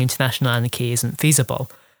escaping international anarchy isn't feasible.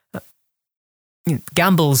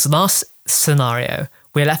 Gamble's last scenario,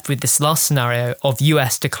 we're left with this last scenario of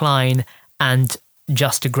US decline and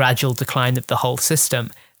just a gradual decline of the whole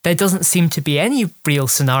system. There doesn't seem to be any real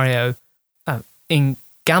scenario in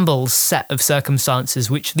Gamble's set of circumstances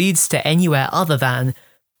which leads to anywhere other than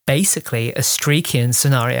basically a Streeckian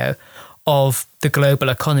scenario of the global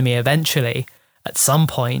economy eventually, at some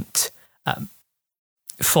point,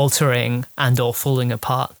 faltering and or falling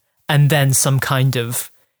apart, and then some kind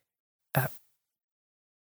of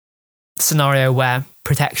scenario where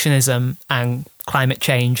protectionism and climate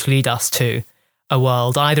change lead us to a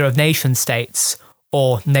world either of nation states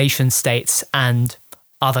or nation states and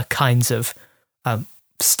other kinds of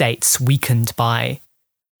states weakened by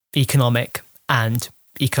economic and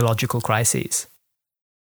ecological crises.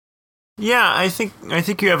 Yeah, I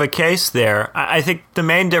think you have a case there. I think the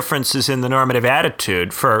main difference is in the normative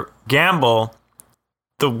attitude. For Gamble,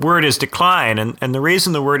 the word is decline, and the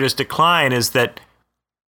reason the word is decline is that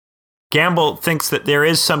Gamble thinks that there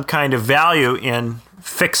is some kind of value in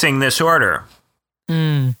fixing this order.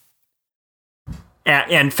 And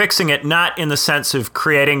fixing it not in the sense of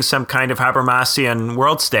creating some kind of Habermasian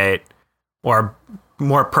world state or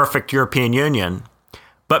more perfect European Union,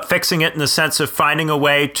 but fixing it in the sense of finding a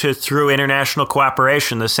way to, through international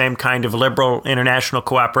cooperation, the same kind of liberal international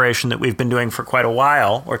cooperation that we've been doing for quite a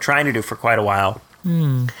while, or trying to do for quite a while,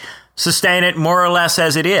 sustain it more or less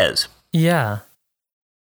as it is. Yeah.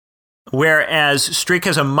 Whereas Streeck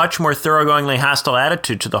has a much more thoroughgoingly hostile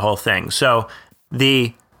attitude to the whole thing. So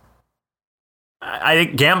I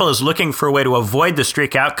think Gamble is looking for a way to avoid the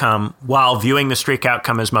Streeck outcome while viewing the Streeck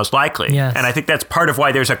outcome as most likely. Yes. And I think that's part of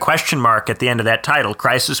why there's a question mark at the end of that title,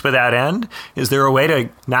 Crisis Without End. Is there a way to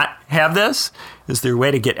not have this? Is there a way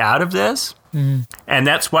to get out of this? And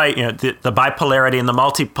that's why the bipolarity and the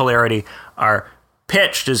multipolarity are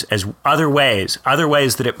pitched as other ways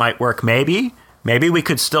that it might work. Maybe we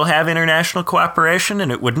could still have international cooperation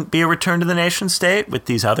and it wouldn't be a return to the nation state with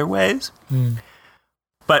these other ways.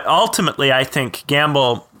 But ultimately, I think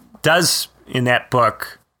Gamble does, in that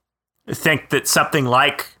book, think that something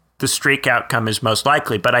like the Streeck outcome is most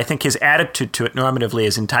likely. But I think his attitude to it normatively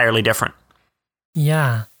is entirely different.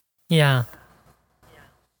 Yeah.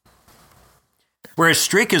 Whereas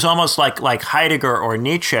Streeck is almost like Heidegger or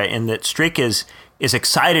Nietzsche in that Streeck is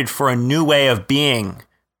excited for a new way of being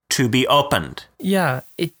to be opened. Yeah.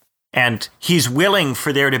 And he's willing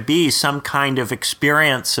for there to be some kind of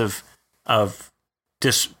experience of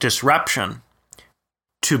disruption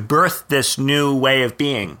to birth this new way of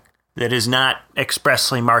being that is not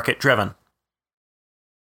expressly market-driven.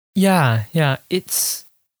 Yeah. It's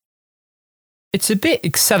a bit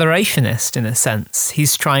accelerationist in a sense.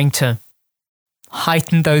 He's trying to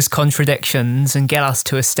heighten those contradictions and get us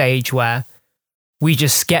to a stage where we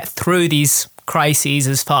just get through these crises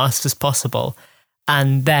as fast as possible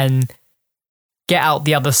and then get out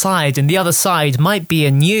the other side. And the other side might be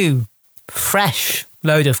a new, fresh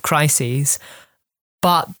load of crises,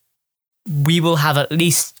 but we will have at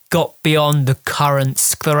least got beyond the current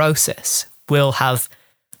sclerosis. We'll have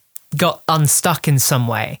got unstuck in some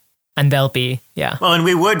way, and there'll be, Well, and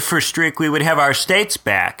we would, for Streeck, we would have our states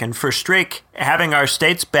back. And for Streeck, having our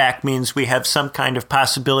states back means we have some kind of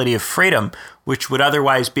possibility of freedom, which would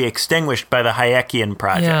otherwise be extinguished by the Hayekian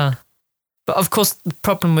project. Yeah. But of course, the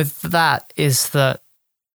problem with that is that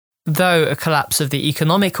though a collapse of the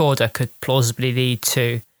economic order could plausibly lead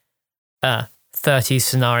to a 30s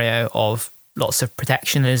scenario of lots of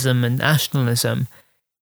protectionism and nationalism,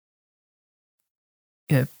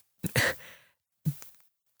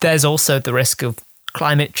 there's also the risk of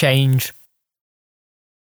climate change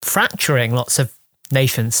fracturing lots of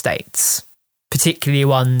nation states, particularly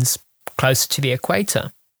ones closer to the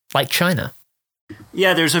equator, like China.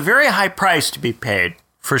 Yeah, there's a very high price to be paid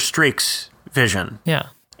for Streeck's vision. Yeah.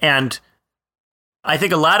 And I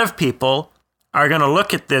think a lot of people are going to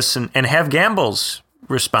look at this and have Gamble's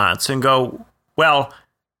response and go, well,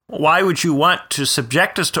 why would you want to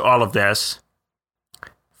subject us to all of this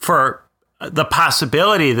for the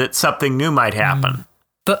possibility that something new might happen?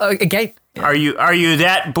 But again, are you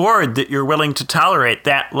that bored that you're willing to tolerate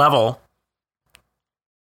that level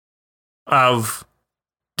of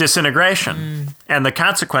disintegration and the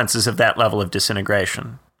consequences of that level of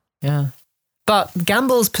disintegration? Yeah. But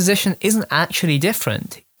Gamble's position isn't actually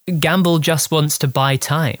different. Gamble just wants to buy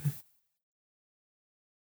time.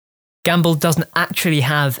 Gamble doesn't actually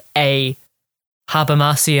have a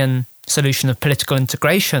Habermasian solution of political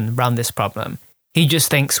integration around this problem. He just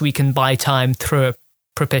thinks we can buy time through a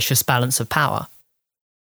propitious balance of power.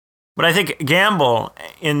 But I think Gamble,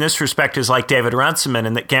 in this respect, is like David Runciman,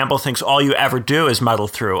 in that Gamble thinks all you ever do is muddle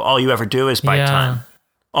through. All you ever do is buy time.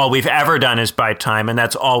 All we've ever done is buy time, and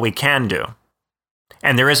that's all we can do.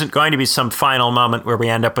 And there isn't going to be some final moment where we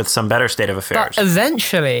end up with some better state of affairs.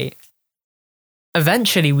 But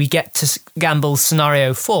eventually we get to Gamble's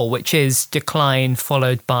scenario 4, which is decline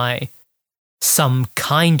followed by some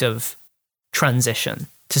kind of transition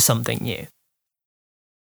to something new.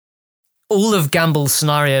 All of Gamble's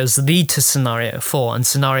scenarios lead to scenario 4, and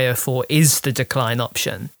scenario 4 is the decline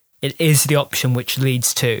option. It is the option which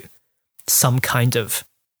leads to some kind of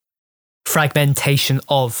fragmentation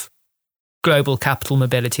of global capital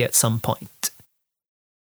mobility at some point.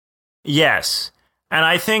 Yes. And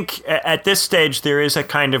I think at this stage there is a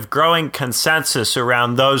kind of growing consensus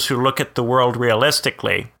around those who look at the world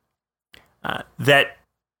realistically that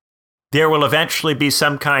there will eventually be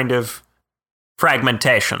some kind of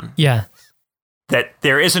fragmentation. Yeah. That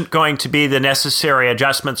there isn't going to be the necessary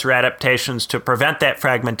adjustments or adaptations to prevent that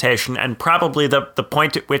fragmentation, and probably the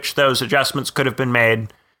point at which those adjustments could have been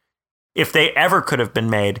made, if they ever could have been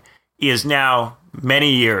made, is now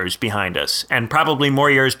many years behind us, and probably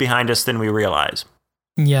more years behind us than we realize.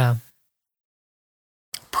 Yeah.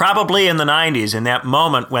 Probably in the 90s, in that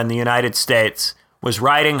moment when the United States was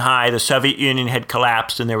riding high, the Soviet Union had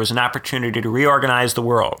collapsed, and there was an opportunity to reorganize the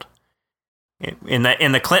world. In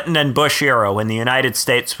the Clinton and Bush era, when the United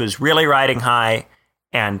States was really riding high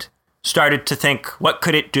and started to think, what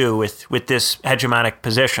could it do with this hegemonic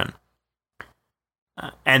position?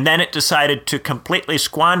 And then it decided to completely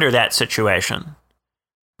squander that situation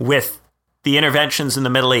with the interventions in the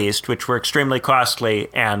Middle East, which were extremely costly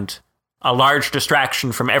and a large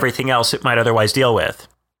distraction from everything else it might otherwise deal with,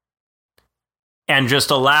 and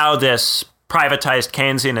just allow this privatized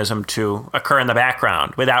Keynesianism to occur in the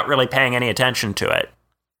background without really paying any attention to it.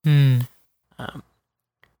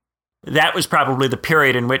 That was probably the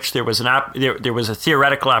period in which there was there was a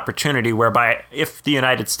theoretical opportunity whereby, if the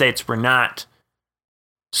United States were not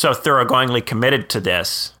so thoroughgoingly committed to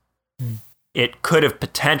this, it could have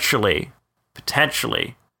potentially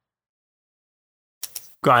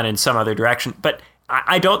gone in some other direction. But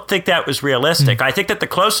I don't think that was realistic. I think that the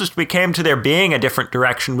closest we came to there being a different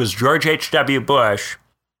direction was George H.W. Bush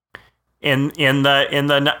in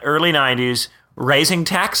the early 90s raising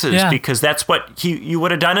taxes, because that's what you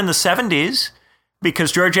would have done in the 70s,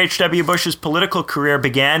 because George H.W. Bush's political career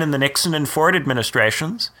began in the Nixon and Ford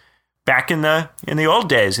administrations back in the old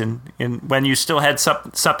days, in when you still had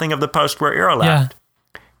something of the post-war era left.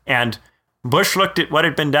 And Bush looked at what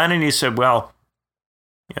had been done and he said, well,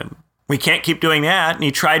 we can't keep doing that. And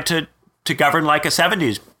he tried to govern like a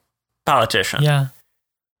 70s politician. Yeah.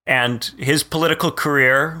 And his political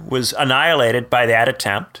career was annihilated by that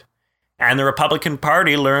attempt. And the Republican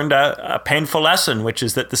Party learned a painful lesson, which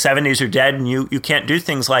is that the 70s are dead and you can't do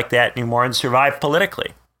things like that anymore and survive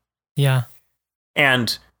politically. Yeah.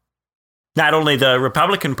 And not only the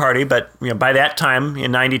Republican Party, but by that time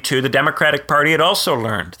in 92, the Democratic Party had also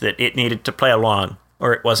learned that it needed to play along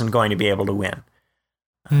or it wasn't going to be able to win.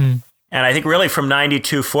 And I think really from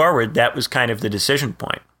 92 forward, that was kind of the decision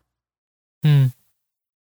point.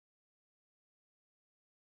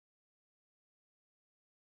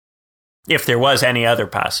 If there was any other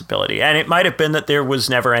possibility. And it might have been that there was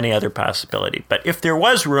never any other possibility. But if there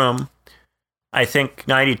was room, I think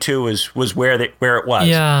 92 was where it was.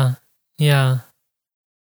 Yeah, yeah.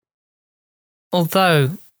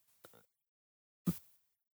 Although,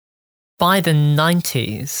 by the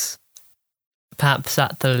 90s, perhaps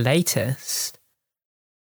at the latest,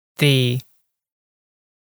 the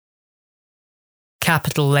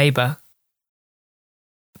capital-labor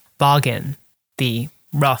bargain, the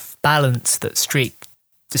rough balance that Streeck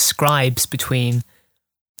describes between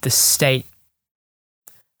the state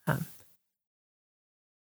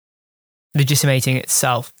legitimating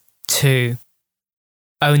itself to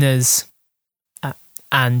owners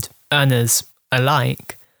and earners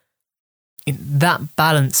alike, that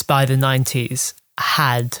balance by the 90s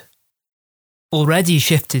had already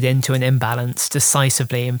shifted into an imbalance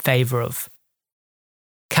decisively in favour of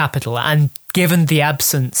capital. And given the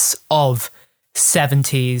absence of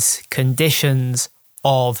 70s conditions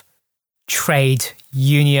of trade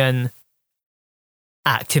union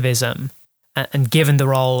activism, and given the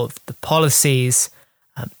role of the policies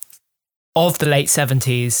of the late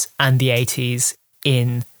 70s and the 80s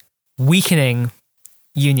in weakening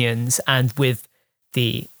unions, and with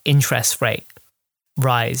the interest rate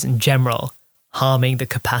rise in general harming the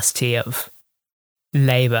capacity of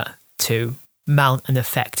labour to mount an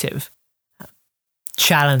effective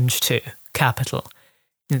challenge to capital.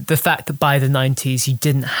 The fact that by the 90s you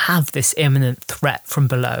didn't have this imminent threat from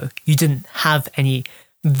below, you didn't have any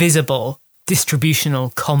visible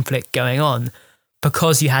distributional conflict going on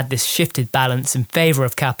because you had this shifted balance in favour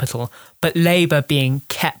of capital, but labour being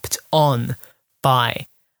kept on by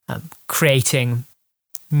creating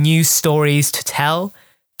new stories to tell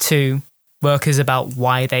to workers about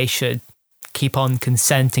why they should keep on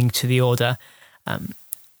consenting to the order,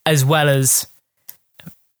 as well as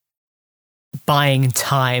buying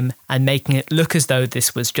time and making it look as though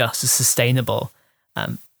this was just as sustainable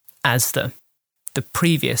as the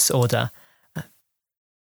previous order.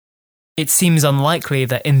 It seems unlikely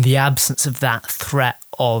that in the absence of that threat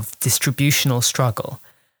of distributional struggle,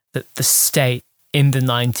 that the state in the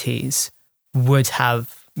 90s would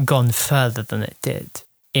have gone further than it did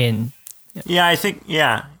in... I think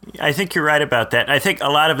you're right about that. I think a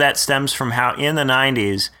lot of that stems from how in the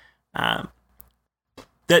 90s,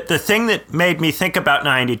 the thing that made me think about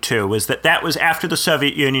 92 was that was after the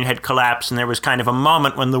Soviet Union had collapsed, and there was kind of a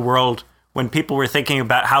moment when people were thinking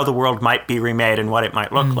about how the world might be remade and what it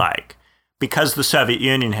might look like, because the Soviet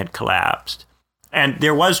Union had collapsed. And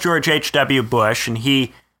there was George H.W. Bush, and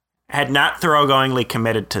he had not thoroughgoingly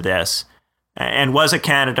committed to this and was a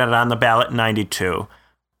candidate on the ballot in 92.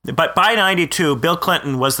 But by 92, Bill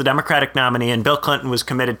Clinton was the Democratic nominee, and Bill Clinton was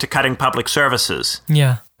committed to cutting public services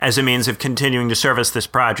as a means of continuing to service this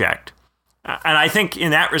project. And I think in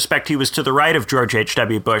that respect, he was to the right of George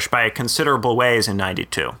H.W. Bush by a considerable ways in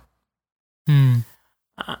 92. And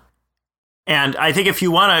I think if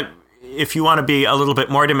you want to be a little bit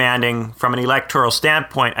more demanding from an electoral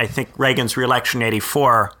standpoint, I think Reagan's reelection in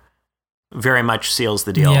 84 very much seals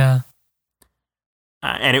the deal. Yeah.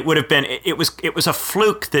 And it would have been, it was a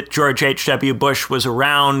fluke that George H.W. Bush was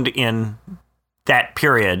around in that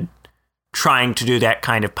period trying to do that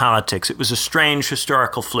kind of politics. It was a strange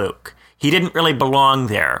historical fluke. He didn't really belong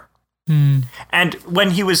there. And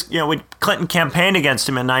when he was, when Clinton campaigned against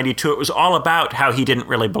him in 92, it was all about how he didn't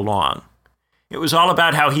really belong. It was all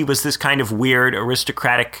about how he was this kind of weird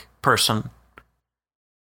aristocratic person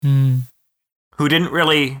who didn't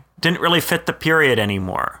really fit the period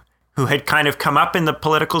anymore, who had kind of come up in the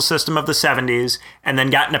political system of the 70s and then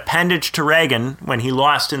got an appendage to Reagan when he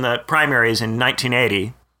lost in the primaries in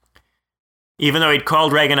 1980. Even though he'd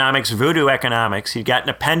called Reaganomics voodoo economics, he'd got an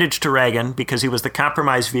appendage to Reagan because he was the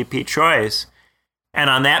compromise VP choice.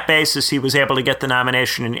 And on that basis, he was able to get the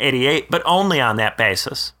nomination in 88, but only on that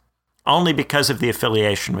basis, only because of the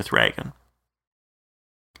affiliation with Reagan.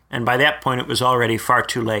 And by that point, it was already far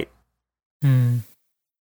too late.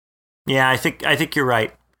 Yeah, I think you're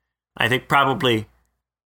right. I think probably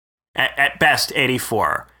at best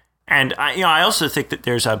 84. And I also think that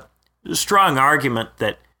there's a strong argument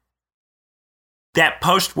that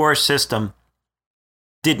post-war system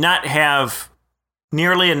did not have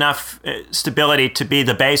nearly enough stability to be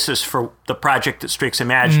the basis for the project that Streeck's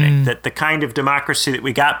imagining, that the kind of democracy that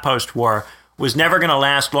we got post-war was never going to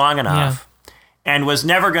last long enough and was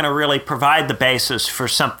never going to really provide the basis for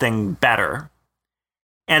something better.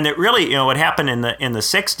 And that really, what happened in the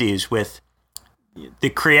 60s with the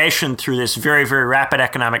creation through this very, very rapid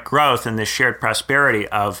economic growth and this shared prosperity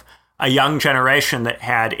of a young generation that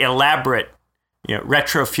had elaborate,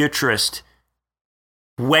 retro-futurist,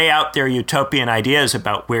 way out there utopian ideas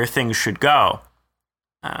about where things should go.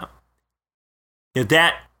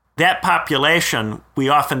 That population we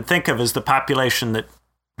often think of as the population that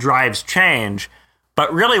drives change.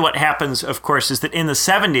 But really what happens, of course, is that in the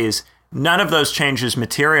 70s, none of those changes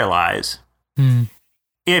materialize.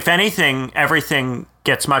 If anything, everything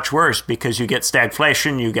gets much worse because you get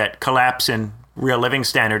stagflation, you get collapse in real living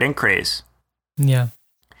standard increase. Yeah.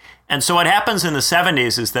 And so what happens in the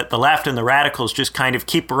 70s is that the left and the radicals just kind of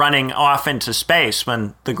keep running off into space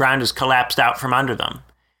when the ground has collapsed out from under them.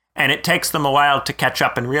 And it takes them a while to catch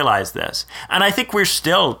up and realize this. And I think we're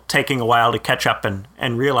still taking a while to catch up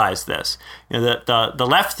and realize this. The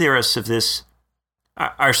left theorists of this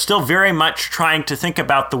are still very much trying to think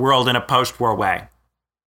about the world in a post-war way.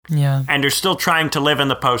 Yeah. And are still trying to live in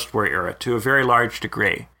the post-war era to a very large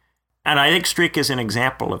degree. And I think Streeck is an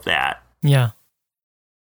example of that. Yeah.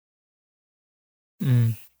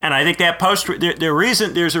 And I think that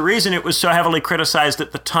there's a reason it was so heavily criticized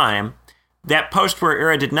at the time, that post-war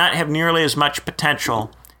era did not have nearly as much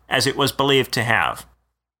potential as it was believed to have.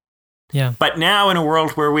 Yeah. But now, in a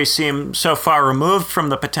world where we seem so far removed from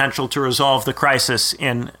the potential to resolve the crisis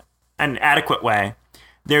in an adequate way,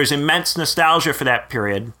 there's immense nostalgia for that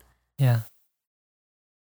period. Yeah.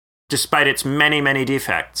 Despite its many, many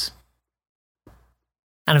defects.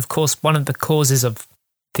 And of course, one of the causes of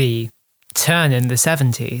the turn in the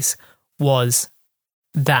 70s was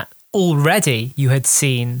that already you had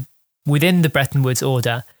seen within the Bretton Woods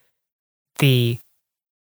order the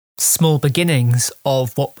small beginnings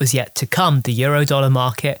of what was yet to come, the Eurodollar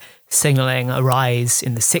market signaling a rise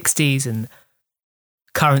in the 60s and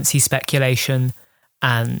currency speculation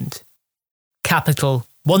and capital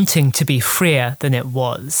wanting to be freer than it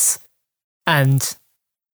was. And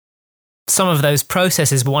some of those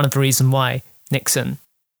processes were one of the reasons why Nixon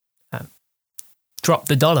dropped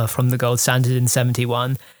the dollar from the gold standard in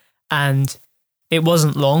 71. And it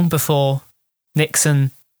wasn't long before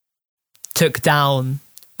Nixon took down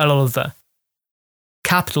a lot of the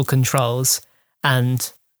capital controls,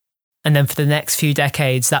 and then for the next few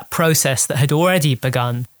decades, that process that had already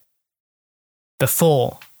begun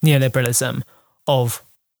before neoliberalism of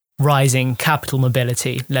rising capital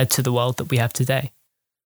mobility led to the world that we have today.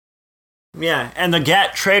 Yeah, and the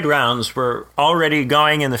GATT trade rounds were already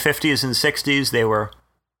going in the 50s and 60s. They were...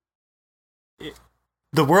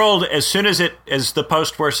 The world, as soon as the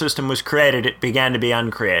post-war system was created, it began to be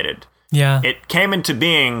uncreated. Yeah. It came into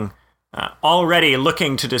being already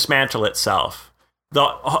looking to dismantle itself.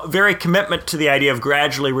 The very commitment to the idea of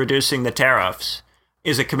gradually reducing the tariffs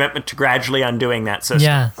is a commitment to gradually undoing that system.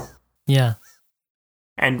 Yeah, yeah.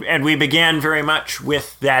 And we began very much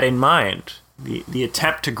with that in mind. The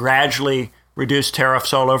attempt to gradually reduce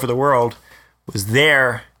tariffs all over the world was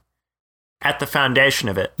there at the foundation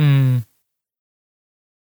of it. Mm.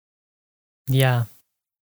 Yeah.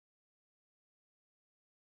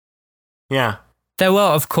 Yeah. There were,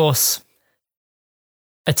 of course,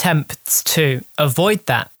 attempts to avoid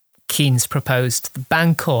that. Keynes proposed the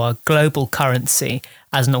Bancor, a global currency,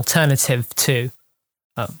 as an alternative to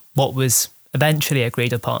what was eventually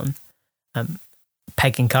agreed upon,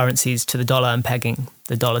 pegging currencies to the dollar and pegging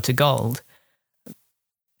the dollar to gold.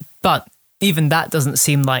 But even that doesn't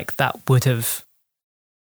seem like that would have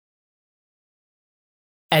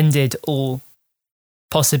ended all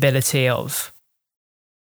possibility of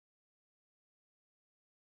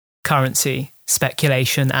currency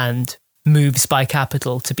speculation and moves by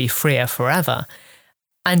capital to be freer forever.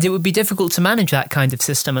 And it would be difficult to manage that kind of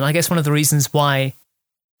system. And I guess one of the reasons why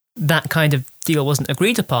that kind of deal wasn't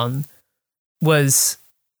agreed upon was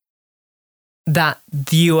that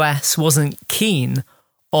the US wasn't keen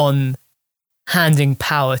on handing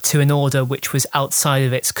power to an order which was outside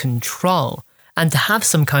of its control. And to have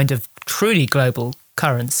some kind of truly global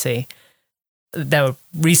currency, there were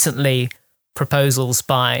recently proposals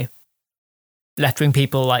by left-wing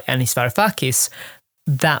people like Yanis Varoufakis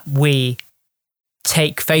that we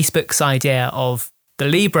take Facebook's idea of the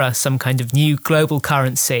Libra, some kind of new global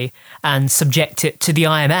currency, and subject it to the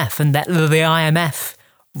IMF, and let the IMF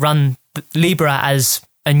run Libra as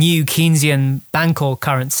a new Keynesian Bancor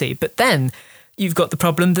currency. But then you've got the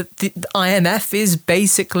problem that the IMF is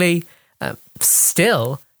basically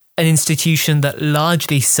still an institution that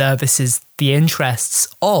largely services the interests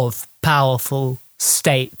of powerful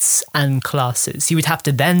states and classes. You would have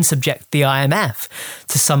to then subject the IMF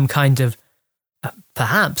to some kind of,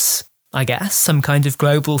 perhaps, I guess, some kind of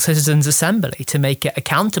global citizens' assembly to make it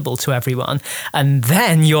accountable to everyone. And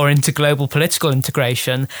then you're into global political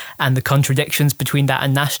integration and the contradictions between that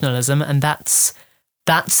and nationalism. And that's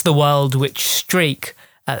the world which Streeck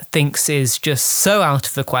thinks is just so out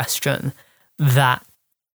of the question that...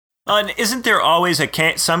 And isn't there always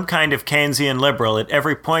some kind of Keynesian liberal at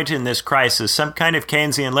every point in this crisis, some kind of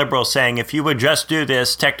Keynesian liberal saying, if you would just do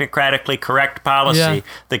this technocratically correct policy,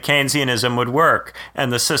 the Keynesianism would work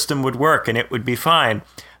and the system would work and it would be fine.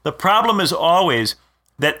 The problem is always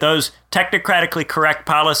that those technocratically correct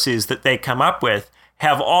policies that they come up with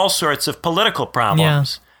have all sorts of political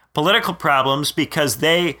problems. Yeah. Political problems because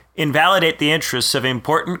they invalidate the interests of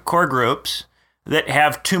important core groups that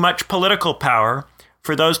have too much political power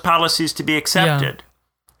for those policies to be accepted.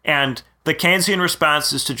 Yeah. And the Keynesian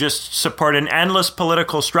response is to just support an endless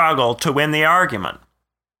political struggle to win the argument.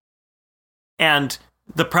 And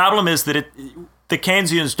the problem is that the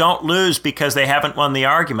Keynesians don't lose because they haven't won the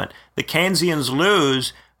argument. The Keynesians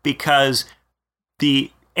lose because the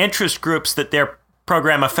interest groups that their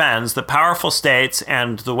program offends, the powerful states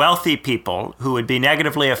and the wealthy people who would be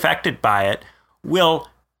negatively affected by it, will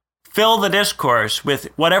fill the discourse with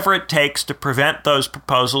whatever it takes to prevent those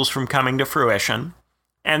proposals from coming to fruition.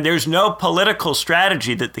 And there's no political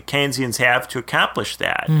strategy that the Keynesians have to accomplish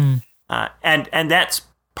that. And that's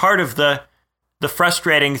part of the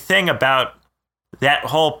frustrating thing about that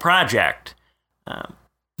whole project.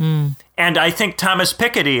 And I think Thomas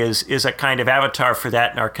Piketty is a kind of avatar for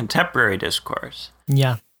that in our contemporary discourse.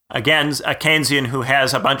 Yeah. Again, a Keynesian who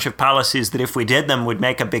has a bunch of policies that if we did them would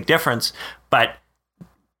make a big difference, but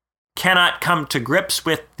cannot come to grips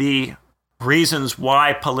with the reasons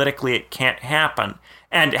why politically it can't happen.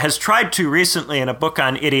 And has tried to recently in a book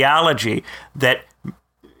on ideology that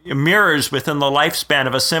mirrors within the lifespan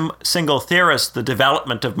of a single theorist the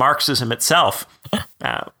development of Marxism itself.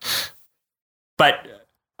 But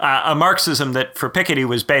a Marxism that for Piketty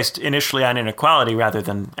was based initially on inequality rather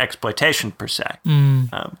than exploitation per se.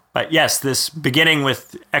 But yes, this beginning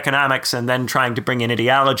with economics and then trying to bring in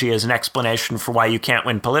ideology as an explanation for why you can't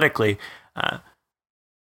win politically,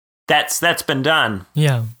 that's been done.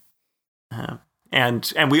 Yeah.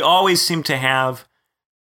 And we always seem to have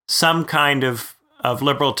some kind of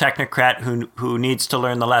liberal technocrat who needs to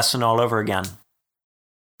learn the lesson all over again.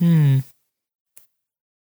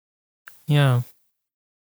 Yeah.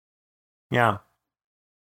 Yeah.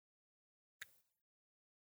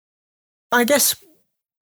 I guess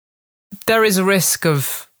there is a risk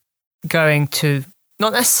of going to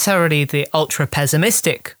not necessarily the ultra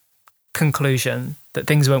pessimistic conclusion that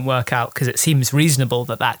things won't work out, because it seems reasonable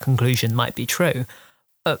that conclusion might be true.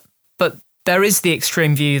 But there is the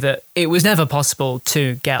extreme view that it was never possible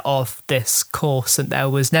to get off this course and there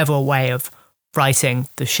was never a way of righting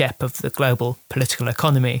the ship of the global political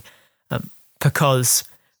economy because...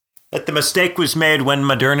 That the mistake was made when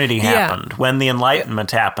modernity happened, when the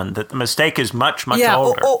Enlightenment happened, that the mistake is much, much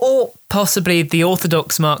older. Or possibly the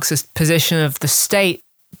orthodox Marxist position of the state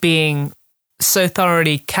being so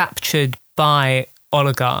thoroughly captured by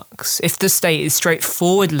oligarchs. If the state is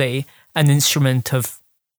straightforwardly an instrument of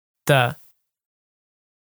the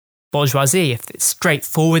bourgeoisie, if it's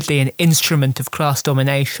straightforwardly an instrument of class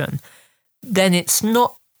domination, then it's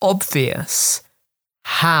not obvious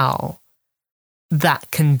how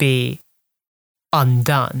that can be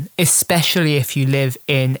undone, especially if you live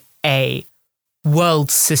in a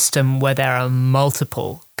world system where there are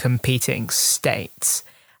multiple competing states.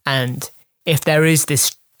 And if there is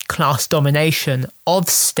this class domination of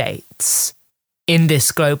states in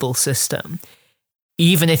this global system,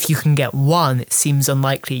 even if you can get one, it seems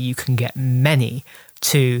unlikely you can get many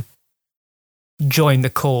to join the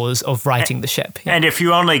cause of righting the ship. And if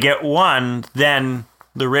you only get one, then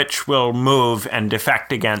the rich will move and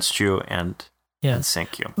defect against you and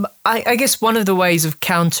sink you. I guess one of the ways of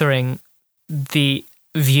countering the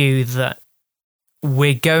view that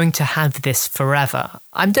we're going to have this forever,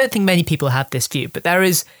 I don't think many people have this view, but there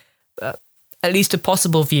is at least a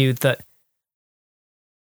possible view that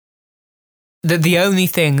the only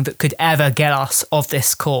thing that could ever get us off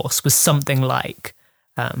this course was something like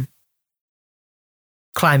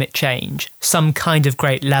climate change, some kind of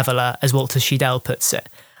great leveler, as Walter Schiedel puts it.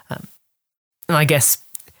 And I guess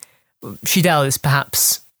Schiedel is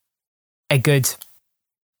perhaps a good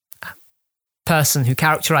person who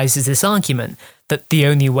characterizes this argument that the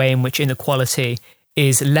only way in which inequality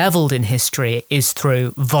is leveled in history is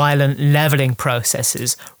through violent leveling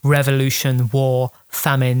processes, revolution, war,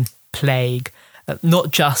 famine, plague,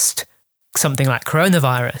 not just something like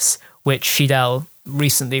coronavirus, which Schiedel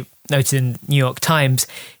recently noted in the New York Times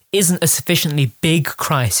isn't a sufficiently big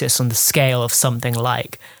crisis on the scale of something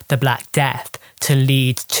like the Black Death to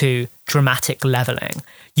lead to dramatic leveling.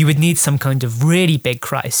 You would need some kind of really big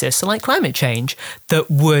crisis, like climate change, that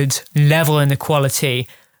would level inequality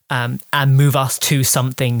and move us to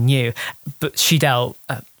something new. But Schiedel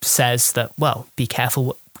says that, well, be careful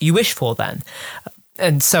what you wish for then.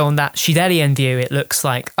 And so on that Schiedelian view, it looks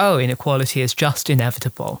like, inequality is just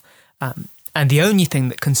inevitable. And the only thing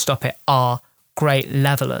that can stop it are great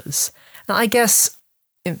levelers. And I guess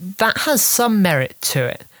that has some merit to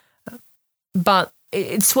it. But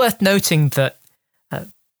it's worth noting that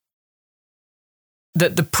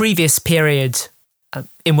that the previous period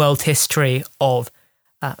in world history of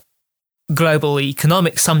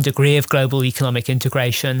some degree of global economic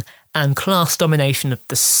integration and class domination of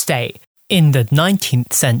the state in the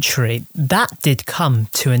 19th century, that did come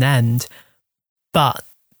to an end. But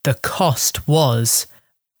the cost was,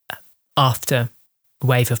 after a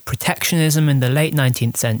wave of protectionism in the late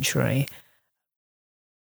 19th century,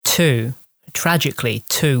 tragically,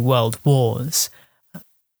 two world wars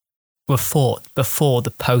were fought before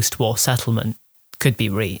the post-war settlement could be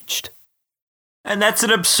reached. And that's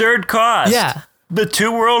an absurd cost. Yeah. The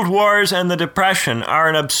 2 world wars and the Depression are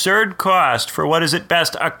an absurd cost for what is at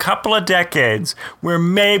best a couple of decades where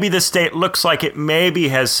maybe the state looks like it maybe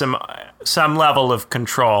has some level of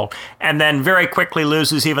control and then very quickly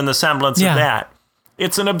loses even the semblance of that.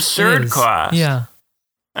 It's an absurd cost. Yeah.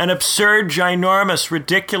 An absurd, ginormous,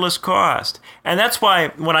 ridiculous cost. And that's why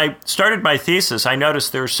when I started my thesis, I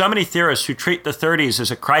noticed there are so many theorists who treat the 30s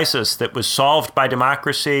as a crisis that was solved by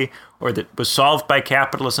democracy or that was solved by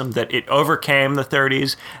capitalism, that it overcame the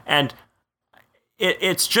 30s. And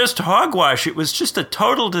it's just hogwash. It was just a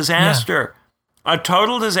total disaster. A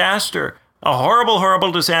total disaster. A horrible,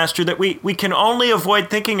 horrible disaster that we can only avoid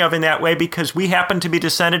thinking of in that way because we happen to be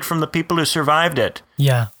descended from the people who survived it.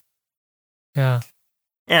 Yeah. Yeah.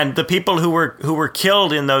 And the people who were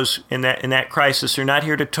killed in that crisis are not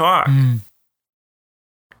here to talk. And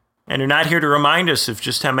are not here to remind us of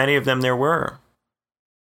just how many of them there were.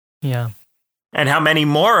 Yeah. And how many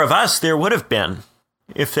more of us there would have been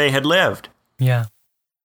if they had lived. Yeah.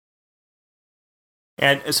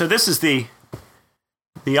 And so this is the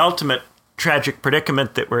ultimate tragic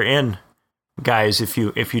predicament that we're in, guys, if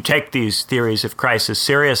you take these theories of crisis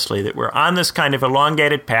seriously, that we're on this kind of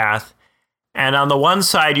elongated path. And on the one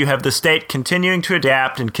side, you have the state continuing to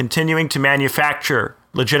adapt and continuing to manufacture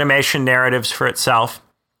legitimation narratives for itself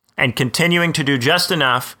and continuing to do just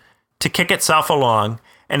enough to kick itself along.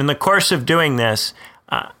 And in the course of doing this,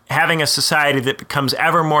 having a society that becomes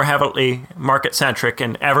ever more heavily market-centric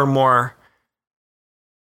and ever more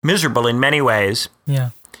miserable in many ways. Yeah.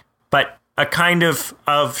 But a kind of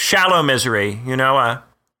shallow misery,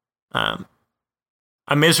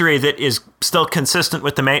 a misery that is still consistent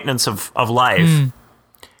with the maintenance of life.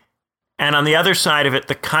 And on the other side of it,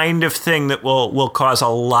 the kind of thing that will cause a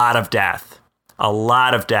lot of death. A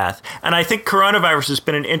lot of death. And I think coronavirus has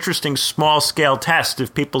been an interesting small-scale test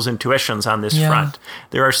of people's intuitions on this front.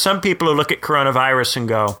 There are some people who look at coronavirus and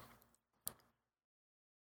go,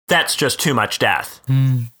 that's just too much death.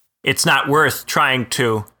 It's not worth trying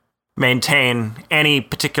to maintain any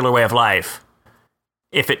particular way of life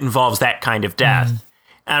if it involves that kind of death.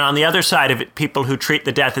 And on the other side of it, people who treat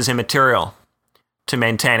the death as immaterial to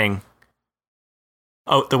maintaining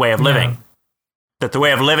the way of living. That the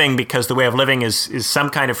way of living, because the way of living is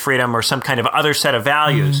some kind of freedom or some kind of other set of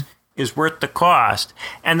values, is worth the cost.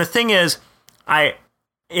 And the thing is,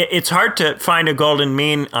 it's hard to find a golden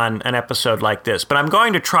mean on an episode like this, but I'm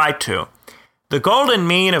going to try to. The golden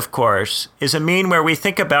mean, of course, is a mean where we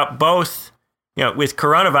think about both, with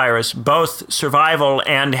coronavirus, both survival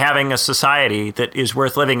and having a society that is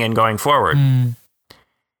worth living in going forward.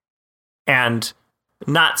 And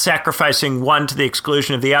not sacrificing one to the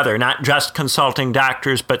exclusion of the other, not just consulting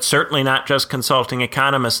doctors, but certainly not just consulting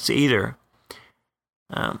economists either.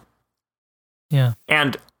 And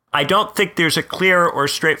I don't think there's a clear or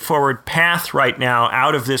straightforward path right now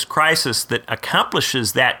out of this crisis that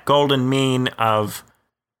accomplishes that golden mean of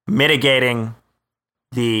mitigating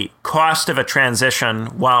the cost of a transition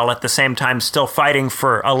while at the same time still fighting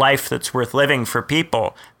for a life that's worth living for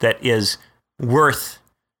people, that is worth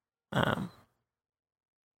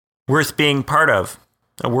being part of,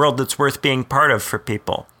 a world that's worth being part of for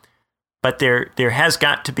people. But there has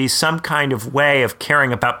got to be some kind of way of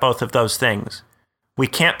caring about both of those things. We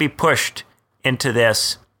can't be pushed into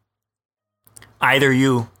this. Either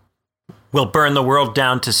you will burn the world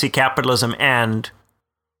down to see capitalism end,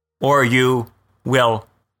 or you will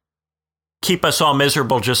keep us all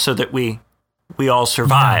miserable just so that we all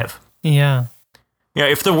survive.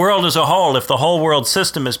 If the world as a whole, if the whole world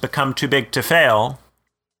system has become too big to fail,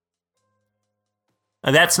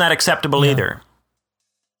 that's not acceptable either.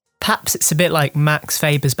 Perhaps it's a bit like Max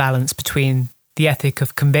Weber's balance between the ethic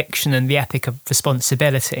of conviction and the ethic of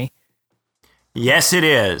responsibility. Yes, it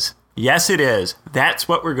is. Yes, it is. That's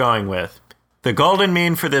what we're going with. The golden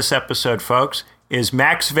mean for this episode, folks, is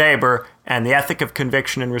Max Weber and the ethic of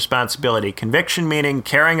conviction and responsibility. Conviction meaning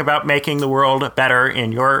caring about making the world better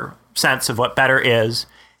in your sense of what better is,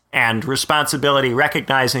 and responsibility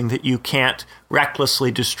recognizing that you can't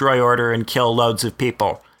recklessly destroy order and kill loads of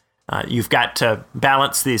people. You've got to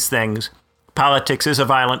balance these things. Politics is a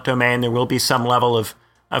violent domain. There will be some level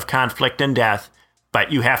of conflict and death,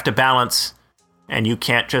 but you have to balance, and you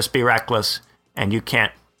can't just be reckless, and you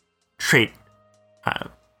can't treat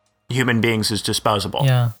human beings as disposable.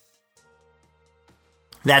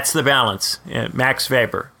 That's the balance. Max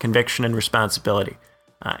Weber, conviction and responsibility.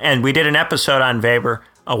 And we did an episode on Weber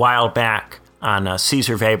a while back on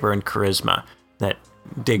Caesar Weber and charisma that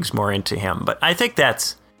digs more into him. But I think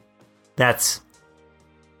that's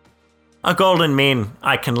a golden mean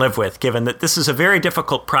I can live with, given that this is a very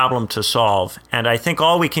difficult problem to solve. And I think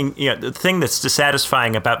all we can, the thing that's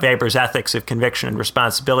dissatisfying about Weber's ethics of conviction and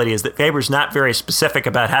responsibility is that Weber's not very specific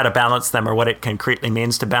about how to balance them or what it concretely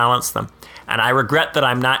means to balance them. And I regret that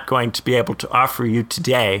I'm not going to be able to offer you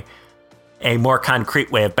today a more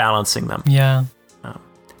concrete way of balancing them. Yeah.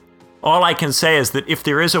 All I can say is that if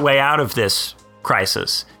there is a way out of this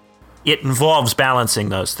crisis, it involves balancing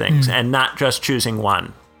those things and not just choosing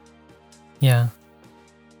one. Yeah.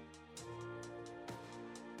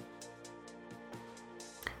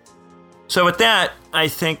 So with that, I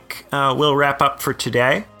think we'll wrap up for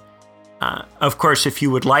today. Of course, if you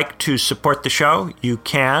would like to support the show, you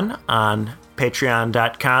can on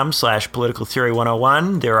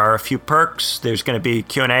patreon.com/politicaltheory101. There are a few perks. There's going to be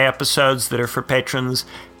Q&A episodes that are for patrons.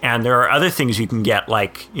 And there are other things you can get,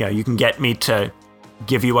 like, you can get me to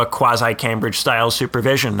give you a quasi-Cambridge style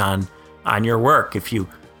supervision on your work if you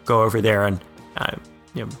go over there and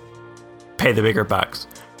pay the bigger bucks.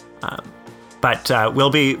 But we'll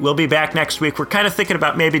be back next week. We're kind of thinking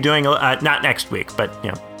about maybe doing not next week, but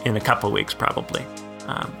in a couple of weeks probably.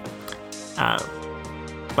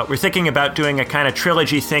 But we're thinking about doing a kind of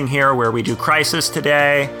trilogy thing here where we do Crisis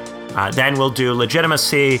today, then we'll do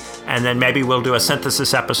Legitimacy, and then maybe we'll do a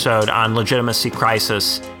synthesis episode on Legitimacy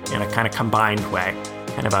Crisis in a kind of combined way,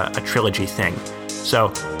 kind of a trilogy thing. So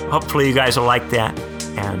hopefully you guys will like that,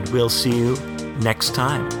 and we'll see you next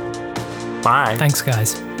time. Bye. Thanks,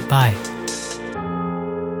 guys. Bye.